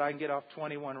figure out I can get off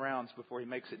 21 rounds before he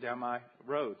makes it down my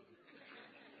road.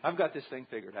 I've got this thing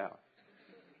figured out.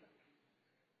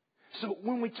 So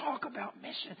when we talk about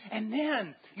mission, and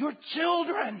then your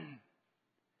children.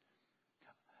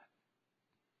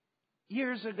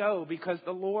 Years ago, because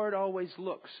the Lord always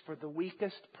looks for the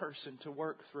weakest person to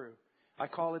work through. I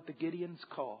call it the Gideon's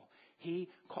call. He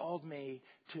called me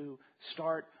to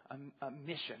start a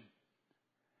mission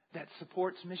that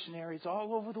supports missionaries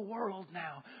all over the world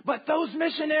now. But those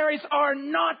missionaries are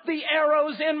not the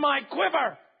arrows in my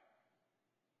quiver.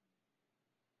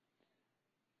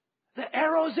 The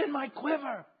arrows in my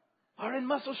quiver are in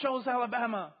Muscle Shoals,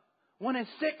 Alabama. One is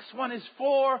 6, one is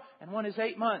 4, and one is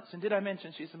 8 months. And did I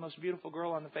mention she's the most beautiful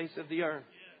girl on the face of the earth?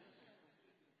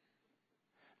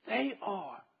 They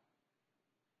are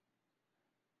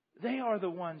the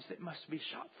ones that must be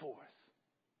shot forth.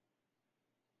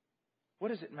 What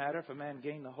does it matter if a man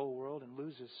gain the whole world and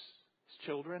loses his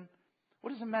children?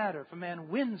 What does it matter if a man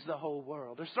wins the whole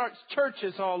world or starts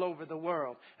churches all over the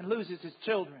world and loses his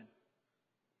children?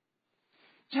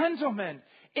 Gentlemen,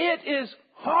 it is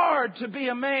hard to be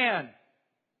a man.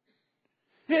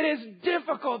 It is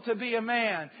difficult to be a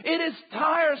man. It is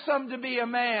tiresome to be a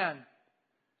man.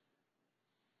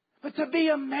 But to be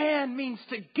a man means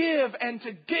to give and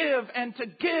to give and to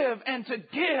give and to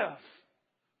give.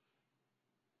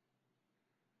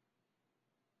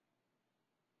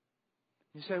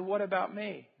 You say, what about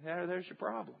me? There's your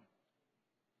problem.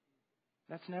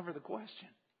 That's never the question.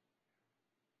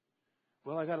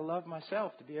 Well, I got to love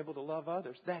myself to be able to love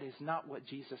others. That is not what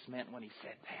Jesus meant when He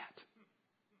said that.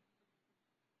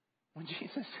 When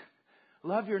Jesus,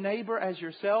 love your neighbor as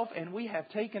yourself, and we have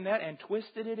taken that and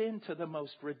twisted it into the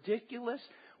most ridiculous,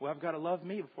 well, I've got to love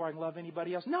me before I can love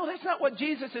anybody else. No, that's not what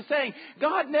Jesus is saying.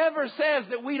 God never says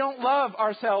that we don't love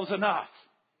ourselves enough.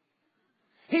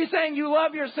 He's saying you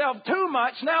love yourself too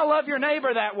much, now love your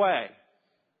neighbor that way.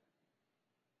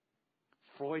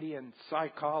 Freudian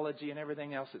psychology and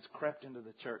everything else that's crept into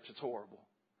the church. It's horrible.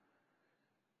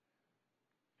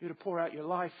 You're to pour out your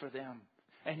life for them.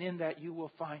 And in that you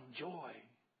will find joy.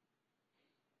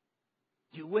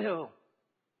 You will.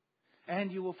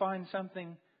 And you will find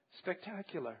something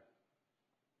spectacular.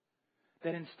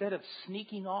 That instead of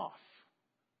sneaking off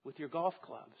with your golf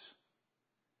clubs,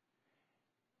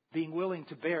 being willing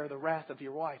to bear the wrath of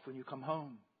your wife when you come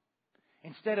home,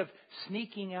 instead of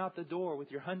sneaking out the door with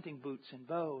your hunting boots and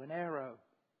bow and arrow,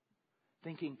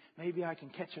 thinking, maybe I can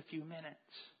catch a few minutes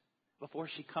before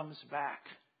she comes back,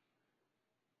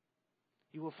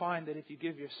 you will find that if you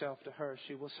give yourself to her,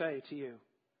 she will say to you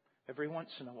every once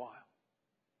in a while,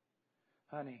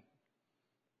 honey,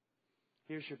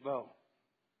 here's your bow.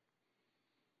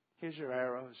 Here's your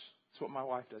arrows. That's what my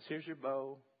wife does. Here's your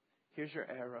bow. Here's your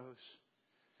arrows.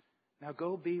 Now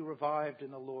go be revived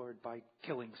in the Lord by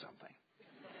killing something.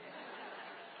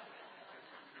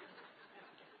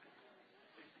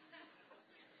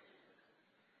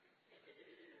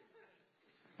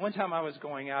 One time I was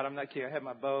going out, I'm not kidding, I had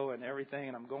my bow and everything,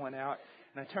 and I'm going out.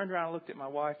 And I turned around and looked at my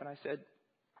wife and I said,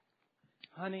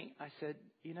 honey, I said,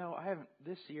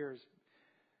 this year's,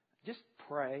 just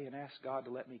pray and ask God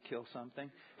to let me kill something.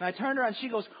 And I turned around and she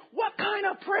goes, what kind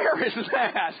of prayer is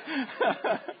that?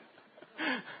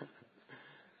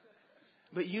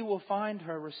 But you will find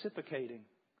her reciprocating.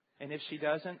 And if she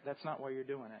doesn't, that's not why you're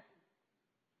doing it.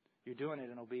 You're doing it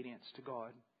in obedience to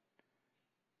God.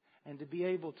 And to be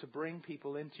able to bring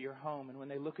people into your home, and when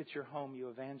they look at your home, you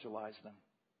evangelize them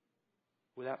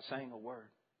without saying a word.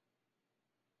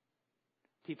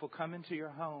 People come into your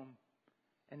home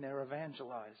and they're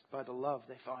evangelized by the love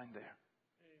they find there.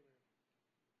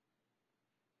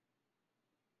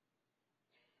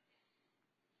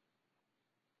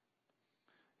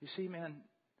 You see, man,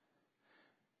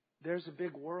 there's a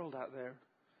big world out there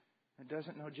that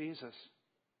doesn't know Jesus.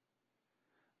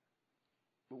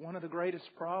 But one of the greatest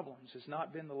problems has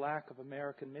not been the lack of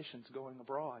American missions going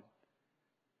abroad.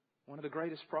 One of the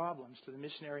greatest problems to the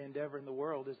missionary endeavor in the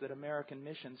world is that American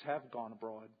missions have gone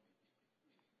abroad.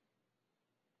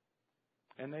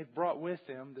 And they've brought with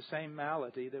them the same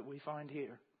malady that we find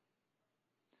here.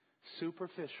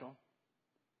 Superficial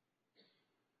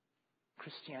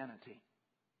Christianity.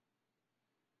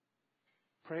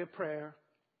 Pray a prayer,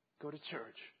 go to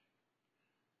church.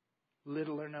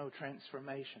 Little or no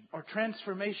transformation. Or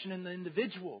transformation in the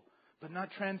individual, but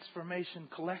not transformation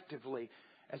collectively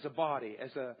as a body,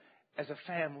 as a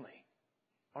family,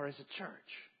 or as a church.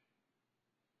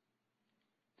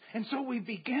 And so we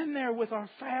begin there with our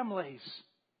families.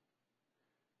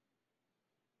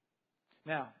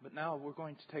 Now we're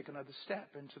going to take another step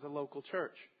into the local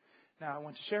church. Now I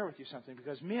want to share with you something,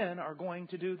 because men are going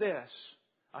to do this.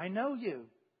 I know you.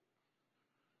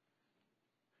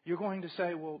 You're going to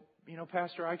say, well,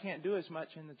 Pastor, I can't do as much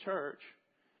in the church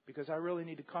because I really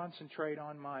need to concentrate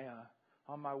on my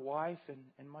wife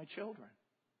and my children.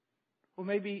 Well,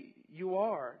 maybe you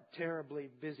are terribly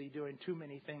busy doing too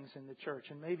many things in the church,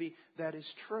 and maybe that is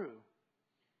true.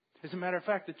 As a matter of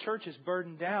fact, the church is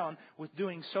burdened down with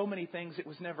doing so many things it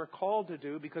was never called to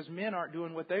do because men aren't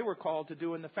doing what they were called to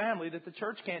do in the family, that the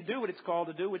church can't do what it's called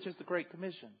to do, which is the Great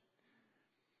Commission.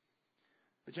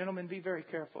 But gentlemen, be very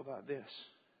careful about this.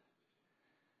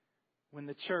 When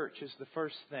the church is the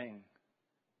first thing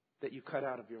that you cut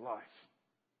out of your life.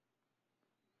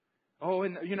 Oh,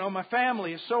 and my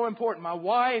family is so important. My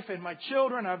wife and my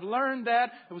children, I've learned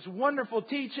that. It was wonderful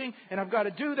teaching, and I've got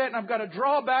to do that, and I've got to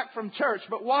draw back from church.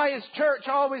 But why is church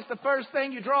always the first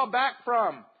thing you draw back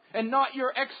from, and not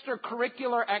your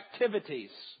extracurricular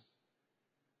activities?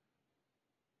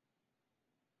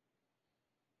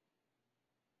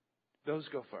 Those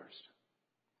go first.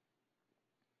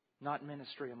 Not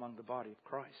ministry among the body of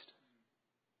Christ.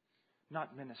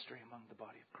 Not ministry among the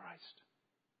body of Christ.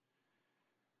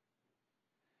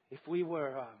 If we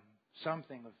were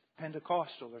something of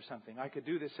Pentecostal or something, I could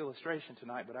do this illustration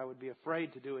tonight, but I would be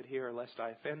afraid to do it here lest I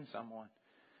offend someone.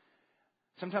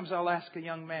 Sometimes I'll ask a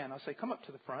young man, I'll say, come up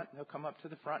to the front. And they'll come up to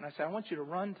the front, and I say, I want you to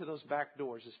run to those back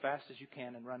doors as fast as you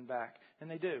can and run back.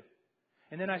 And they do.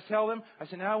 And then I tell them, I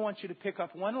say, now I want you to pick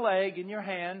up one leg in your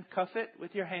hand, cuff it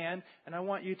with your hand, and I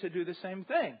want you to do the same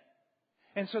thing.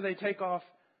 And so they take off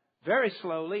very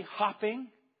slowly, hopping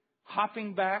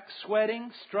back,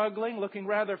 sweating, struggling, looking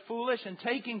rather foolish, and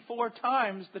taking 4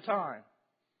 times the time.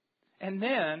 And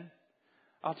then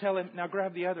I'll tell him, now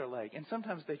grab the other leg. And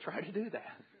sometimes they try to do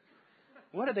that.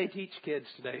 What do they teach kids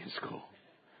today in school?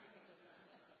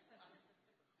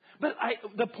 But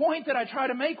the point that I try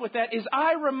to make with that is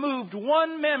I removed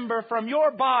one member from your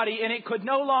body and it could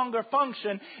no longer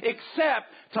function except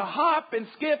to hop and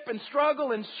skip and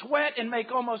struggle and sweat and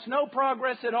make almost no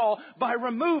progress at all by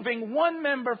removing one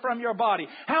member from your body.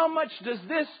 How much does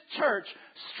this church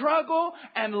struggle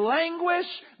and languish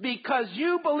because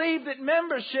you believe that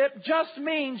membership just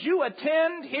means you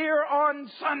attend here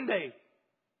on Sunday?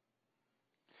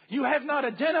 You have not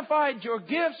identified your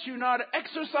gifts. You're not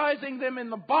exercising them in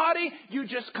the body. You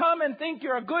just come and think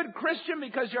you're a good Christian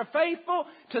because you're faithful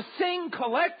to sing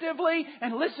collectively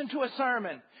and listen to a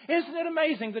sermon. Isn't it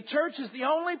amazing? The church is the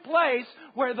only place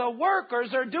where the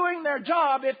workers are doing their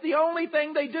job if the only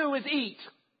thing they do is eat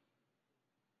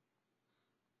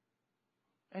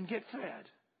and get fed.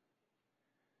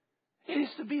 It is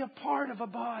to be a part of a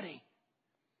body.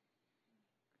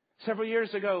 Several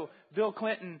years ago, Bill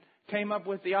Clinton came up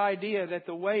with the idea that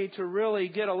the way to really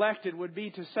get elected would be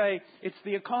to say, it's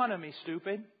the economy,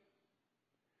 stupid.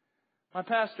 My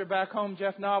pastor back home,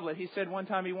 Jeff Noblet, he said one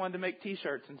time he wanted to make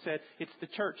T-shirts and said, it's the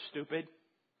church, stupid.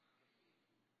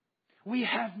 We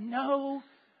have no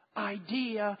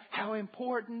idea how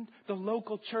important the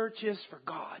local church is for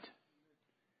God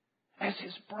as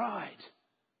His bride.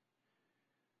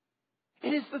 It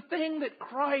is the thing that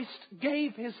Christ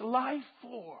gave His life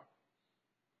for.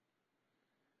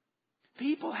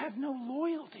 People have no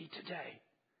loyalty today.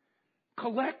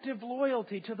 Collective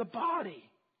loyalty to the body.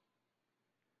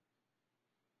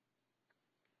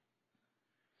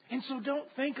 And so don't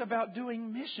think about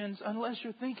doing missions unless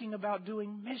you're thinking about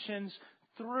doing missions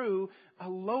through a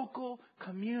local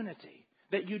community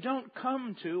that you don't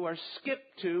come to or skip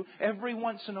to every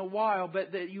once in a while,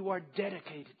 but that you are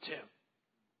dedicated to.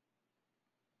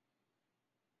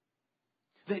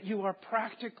 That you are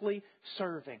practically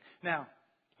serving. Now,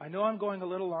 I know I'm going a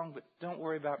little long, but don't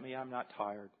worry about me. I'm not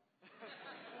tired.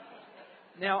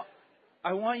 Now,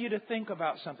 I want you to think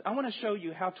about something. I want to show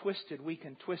you how twisted we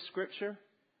can twist Scripture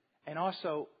and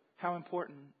also how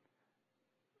important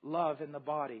love in the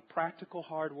body, practical,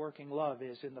 hard-working love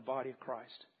is in the body of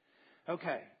Christ.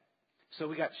 Okay, so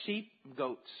we got sheep and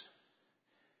goats,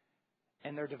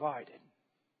 and they're divided.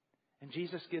 And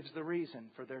Jesus gives the reason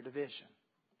for their division.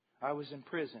 I was in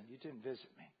prison. You didn't visit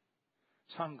me. I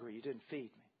was hungry. You didn't feed me.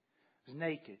 I was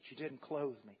naked. You didn't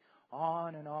clothe me.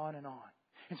 On and on and on.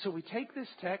 And so we take this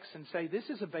text and say, this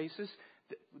is a basis.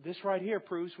 This right here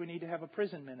proves we need to have a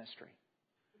prison ministry.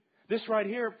 This right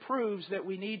here proves that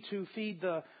we need to feed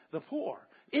the poor.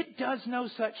 It does no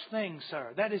such thing,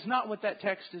 sir. That is not what that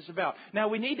text is about. Now,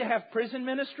 we need to have prison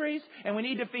ministries and we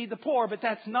need to feed the poor, but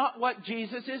that's not what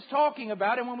Jesus is talking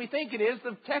about. And when we think it is,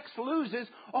 the text loses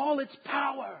all its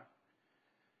power.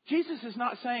 Jesus is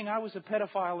not saying I was a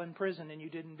pedophile in prison and you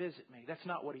didn't visit me. That's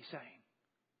not what He's saying.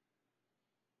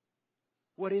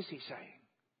 What is He saying?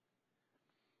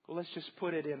 Well, let's just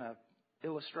put it in an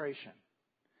illustration.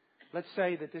 Let's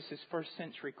say that this is first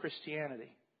century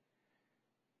Christianity.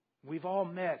 We've all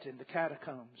met in the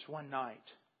catacombs one night.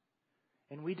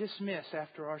 And we dismiss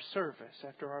after our service,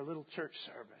 after our little church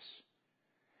service.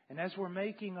 And as we're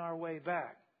making our way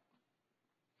back,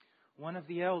 one of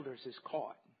the elders is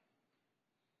caught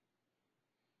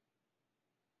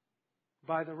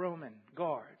by the Roman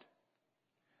guard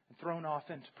and thrown off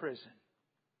into prison.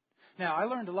 Now, I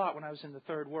learned a lot when I was in the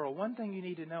third world. One thing you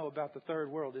need to know about the third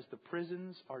world is the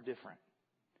prisons are different.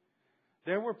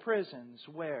 There were prisons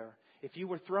where if you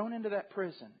were thrown into that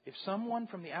prison, if someone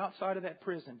from the outside of that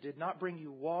prison did not bring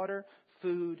you water,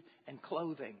 food, and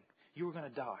clothing, you were going to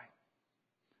die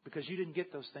because you didn't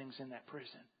get those things in that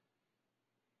prison.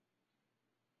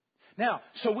 Now,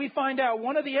 so we find out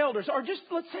one of the elders, or just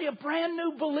let's say a brand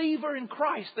new believer in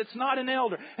Christ that's not an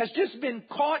elder, has just been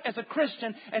caught as a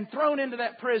Christian and thrown into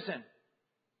that prison.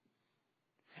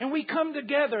 And we come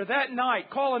together that night,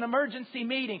 call an emergency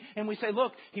meeting, and we say,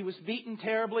 look, he was beaten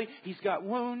terribly. He's got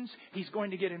wounds. He's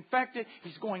going to get infected.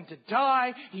 He's going to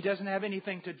die. He doesn't have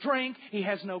anything to drink. He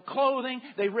has no clothing.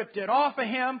 They ripped it off of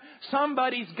him.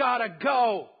 Somebody's got to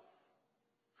go.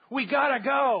 We got to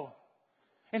go.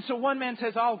 And so one man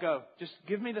says, I'll go. Just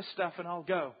give me the stuff and I'll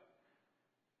go.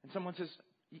 And someone says,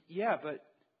 yeah, but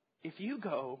if you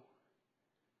go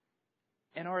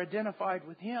and are identified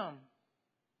with him,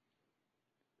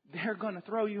 they're going to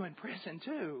throw you in prison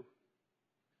too.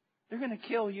 They're going to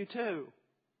kill you too.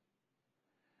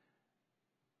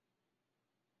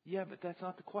 Yeah, but that's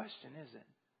not the question, is it?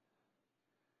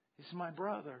 is my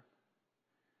brother.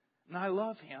 And I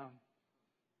love him.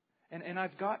 And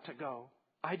I've got to go.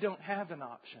 I don't have an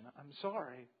option. I'm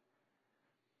sorry.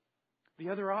 The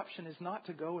other option is not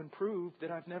to go and prove that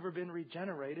I've never been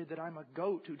regenerated, that I'm a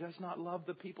goat who does not love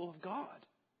the people of God.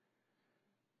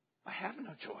 I have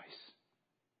no choice.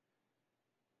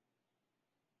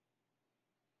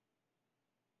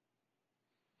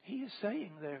 He is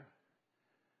saying there,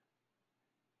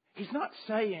 He's not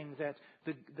saying that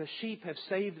the sheep have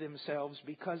saved themselves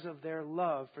because of their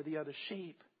love for the other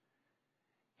sheep.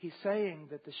 He's saying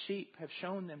that the sheep have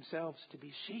shown themselves to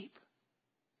be sheep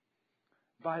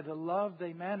by the love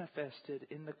they manifested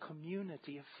in the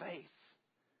community of faith.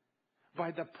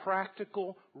 By the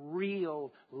practical,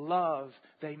 real love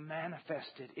they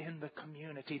manifested in the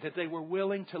community. That they were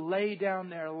willing to lay down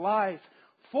their life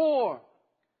for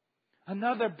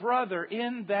another brother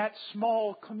in that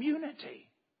small community.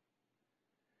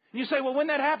 You say, well, when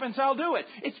that happens, I'll do it.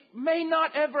 It may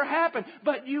not ever happen,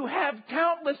 but you have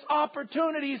countless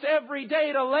opportunities every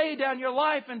day to lay down your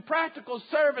life in practical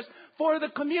service for the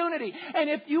community. And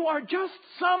if you are just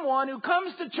someone who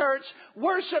comes to church,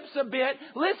 worships a bit,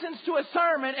 listens to a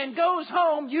sermon, and goes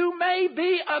home, you may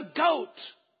be a goat.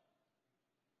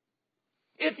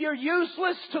 If you're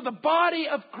useless to the body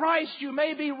of Christ, you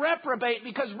may be reprobate,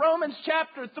 because Romans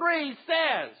chapter 3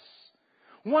 says,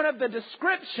 one of the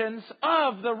descriptions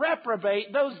of the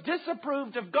reprobate, those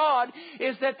disapproved of God,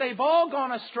 is that they've all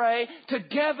gone astray.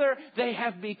 Together they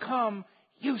have become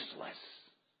useless.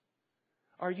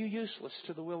 Are you useless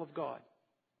to the will of God?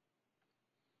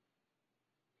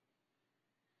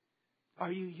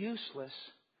 Are you useless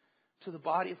to the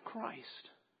body of Christ?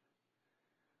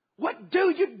 What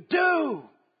do you do?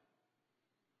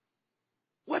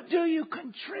 What do you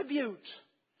contribute?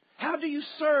 How do you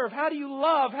serve? How do you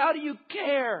love? How do you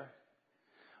care?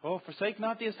 Oh, forsake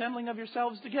not the assembling of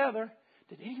yourselves together.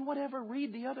 Did anyone ever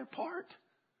read the other part?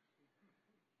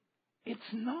 It's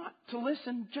not to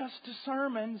listen just to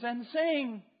sermons and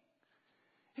sing.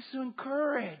 It's to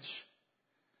encourage,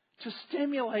 to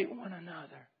stimulate one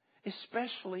another,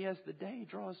 especially as the day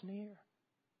draws near.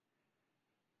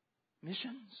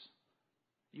 Missions?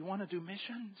 You want to do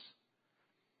missions?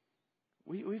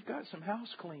 We've got some house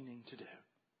cleaning to do.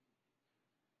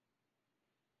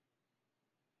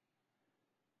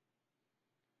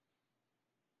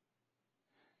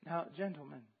 Now,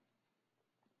 gentlemen,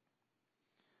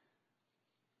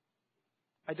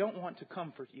 I don't want to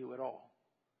comfort you at all.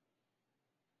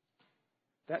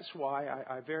 That's why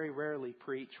I very rarely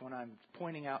preach when I'm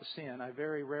pointing out sin. I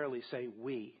very rarely say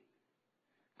we.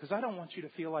 Because I don't want you to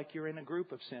feel like you're in a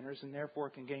group of sinners and therefore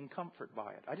can gain comfort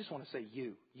by it. I just want to say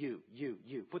you.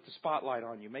 Put the spotlight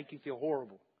on you. Make you feel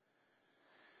horrible.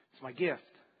 It's my gift.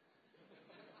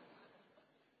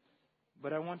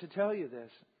 But I want to tell you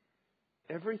this.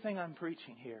 Everything I'm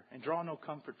preaching here, and draw no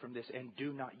comfort from this, and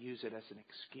do not use it as an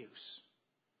excuse.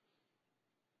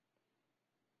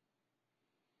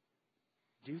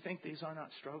 Do you think these are not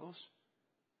struggles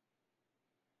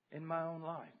in my own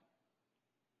life?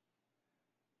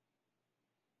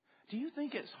 Do you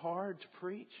think it's hard to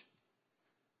preach?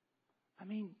 I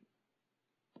mean,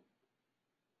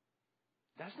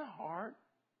 that's not hard.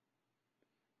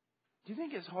 Do you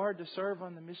think it's hard to serve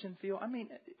on the mission field? I mean,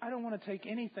 I don't want to take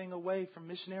anything away from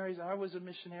missionaries. I was a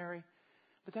missionary,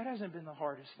 but that hasn't been the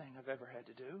hardest thing I've ever had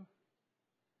to do.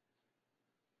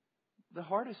 The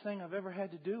hardest thing I've ever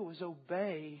had to do was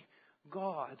obey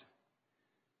God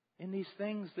in these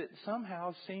things that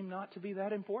somehow seem not to be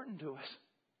that important to us.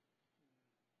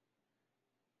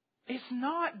 It's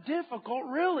not difficult,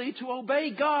 really, to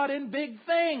obey God in big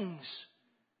things.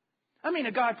 I mean,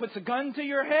 a guy puts a gun to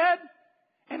your head,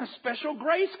 and a special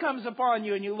grace comes upon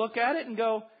you, and you look at it and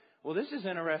go, well, this is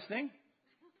interesting.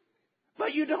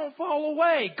 But you don't fall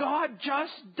away. God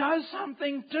just does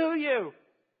something to you.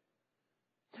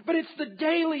 But it's the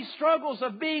daily struggles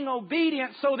of being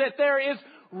obedient so that there is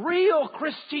real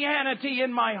Christianity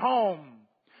in my home.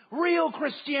 Real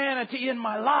Christianity in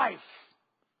my life.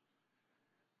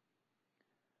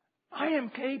 I am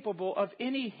capable of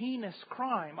any heinous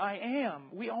crime. I am.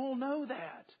 We all know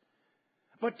that.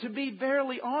 But to be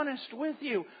barely honest with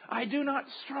you, I do not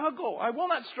struggle. I will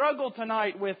not struggle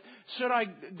tonight with, should I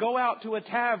go out to a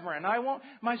tavern?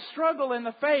 My struggle in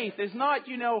the faith is not,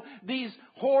 these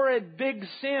horrid big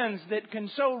sins that can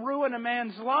so ruin a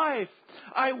man's life.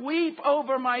 I weep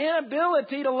over my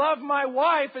inability to love my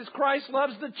wife as Christ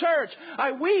loves the church.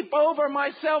 I weep over my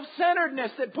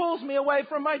self-centeredness that pulls me away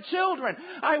from my children.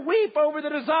 I weep over the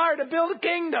desire to build a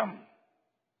kingdom.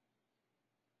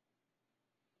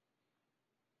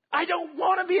 I don't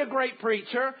want to be a great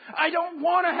preacher. I don't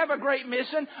want to have a great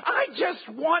mission. I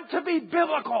just want to be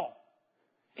biblical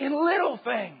in little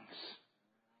things.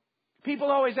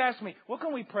 People always ask me, what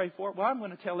can we pray for? Well, I'm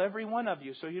going to tell every one of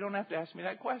you, so you don't have to ask me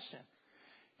that question.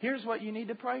 Here's what you need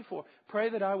to pray for. Pray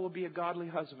that I will be a godly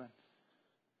husband.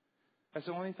 That's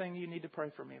the only thing you need to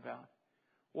pray for me about.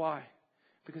 Why?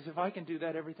 Because if I can do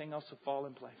that, everything else will fall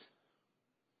in place.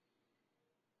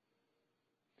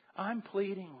 I'm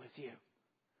pleading with you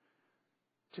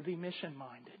to be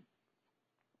mission-minded,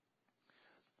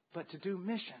 but to do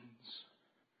missions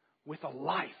with a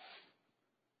life.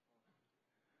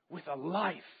 With a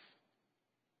life.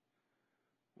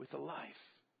 With a life.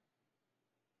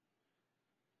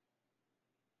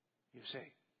 You see.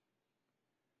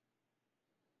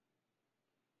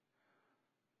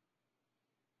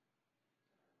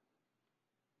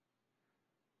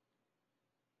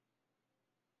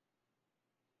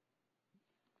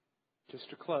 Just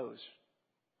to close,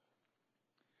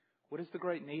 what is the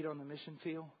great need on the mission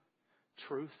field?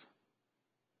 Truth.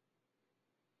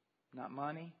 Not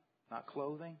money, not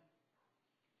clothing.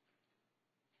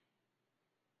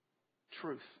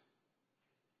 Truth.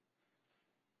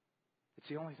 It's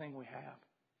the only thing we have.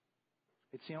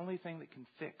 It's the only thing that can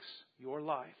fix your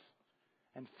life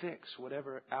and fix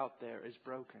whatever out there is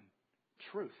broken.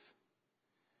 Truth.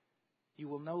 You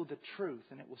will know the truth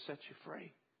and it will set you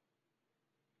free.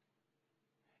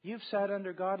 You've sat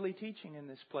under godly teaching in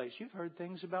this place. You've heard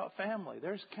things about family.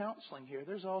 There's counseling here.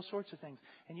 There's all sorts of things.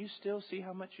 And you still see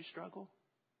how much you struggle?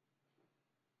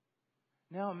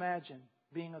 Now imagine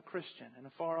being a Christian in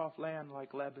a far-off land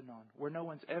like Lebanon, where no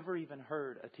one's ever even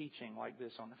heard a teaching like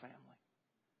this on the family.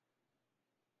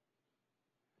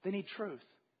 They need truth.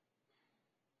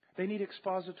 They need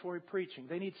expository preaching.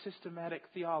 They need systematic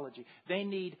theology. They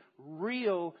need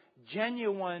real,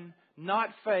 genuine, not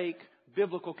fake,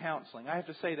 biblical counseling. I have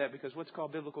to say that because what's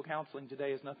called biblical counseling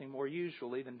today is nothing more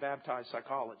usually than baptized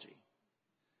psychology.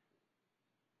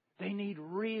 They need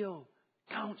real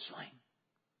counseling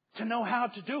to know how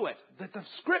to do it, that the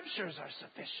Scriptures are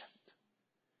sufficient.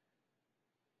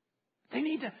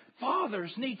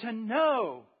 Fathers need to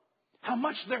know how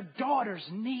much their daughters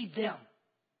need them.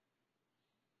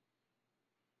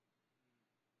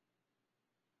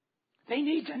 They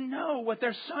need to know what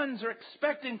their sons are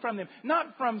expecting from them.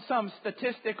 Not from some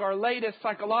statistic or latest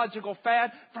psychological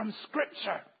fad, from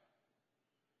Scripture.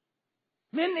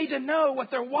 Men need to know what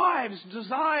their wives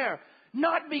desire.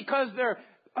 Not because they're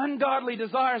ungodly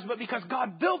desires, but because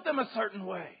God built them a certain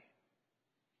way.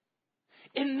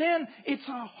 And then it's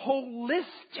a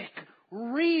holistic,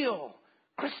 real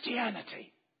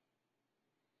Christianity.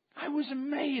 I was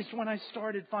amazed when I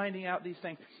started finding out these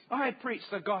things. I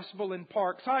preached the gospel in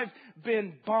parks. I've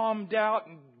been bombed out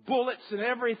and bullets and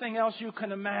everything else you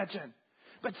can imagine.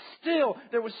 But still,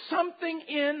 there was something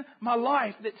in my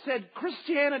life that said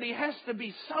Christianity has to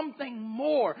be something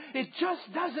more. It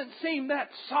just doesn't seem that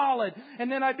solid.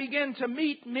 And then I began to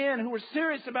meet men who were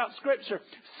serious about Scripture,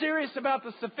 serious about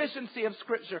the sufficiency of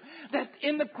Scripture. That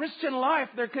in the Christian life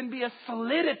there can be a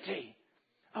solidity,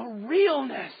 a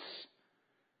realness.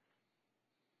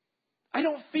 I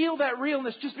don't feel that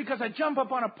realness just because I jump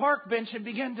up on a park bench and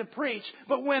begin to preach.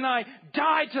 But when I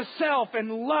die to self and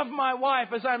love my wife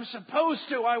as I'm supposed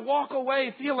to, I walk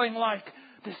away feeling like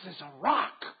this is a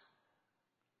rock.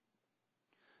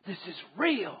 This is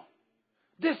real.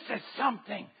 This is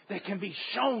something that can be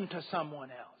shown to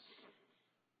someone else.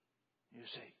 You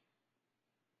see.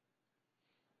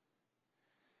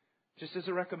 Just as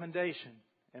a recommendation,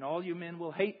 and all you men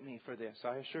will hate me for this,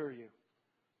 I assure you.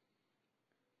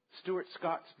 Stuart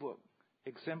Scott's book,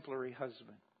 Exemplary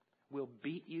Husband, will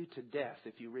beat you to death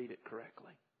if you read it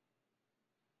correctly.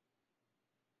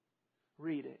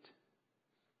 Read it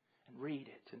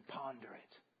and ponder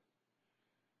it.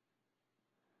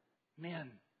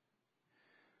 Men,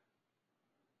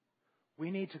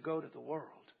 we need to go to the world,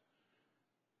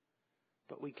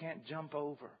 but we can't jump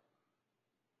over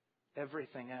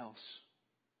everything else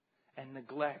and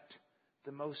neglect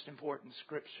the most important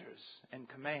Scriptures and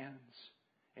commands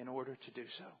in order to do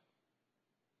so.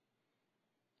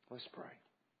 Let's pray.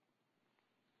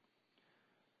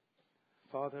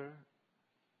 Father,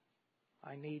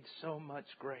 I need so much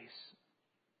grace.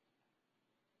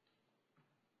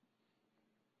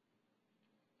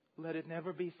 Let it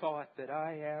never be thought that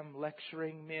I am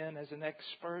lecturing men as an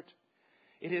expert.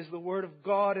 It is the Word of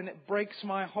God, and it breaks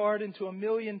my heart into a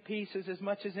million pieces as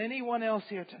much as anyone else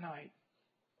here tonight.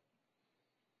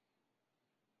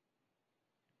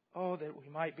 Oh, that we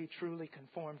might be truly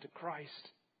conformed to Christ.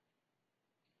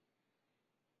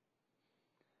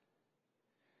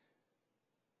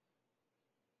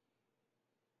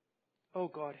 Oh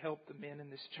God, help the men in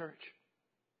this church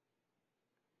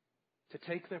to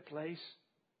take their place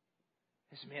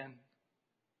as men.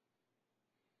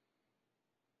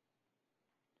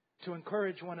 To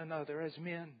encourage one another as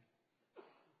men.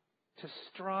 To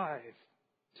strive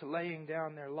to laying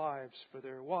down their lives for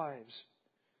their wives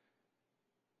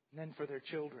and then for their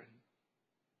children.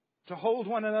 To hold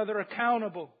one another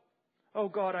accountable. Oh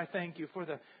God, I thank You for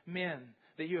the men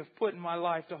that You have put in my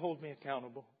life to hold me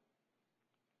accountable.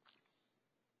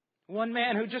 One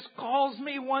man who just calls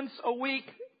me once a week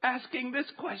asking this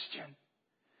question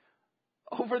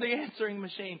over the answering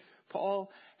machine. Paul,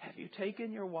 have you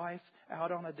taken your wife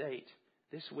out on a date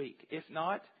this week? If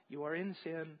not, you are in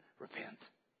sin. Repent.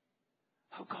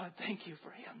 Oh God, thank You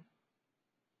for him.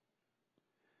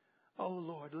 Oh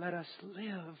Lord, let us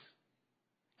live.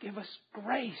 Give us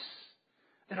grace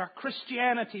that our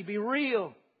Christianity be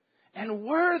real and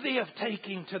worthy of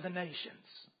taking to the nations.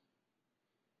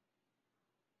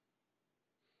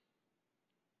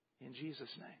 In Jesus'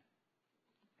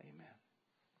 name, amen.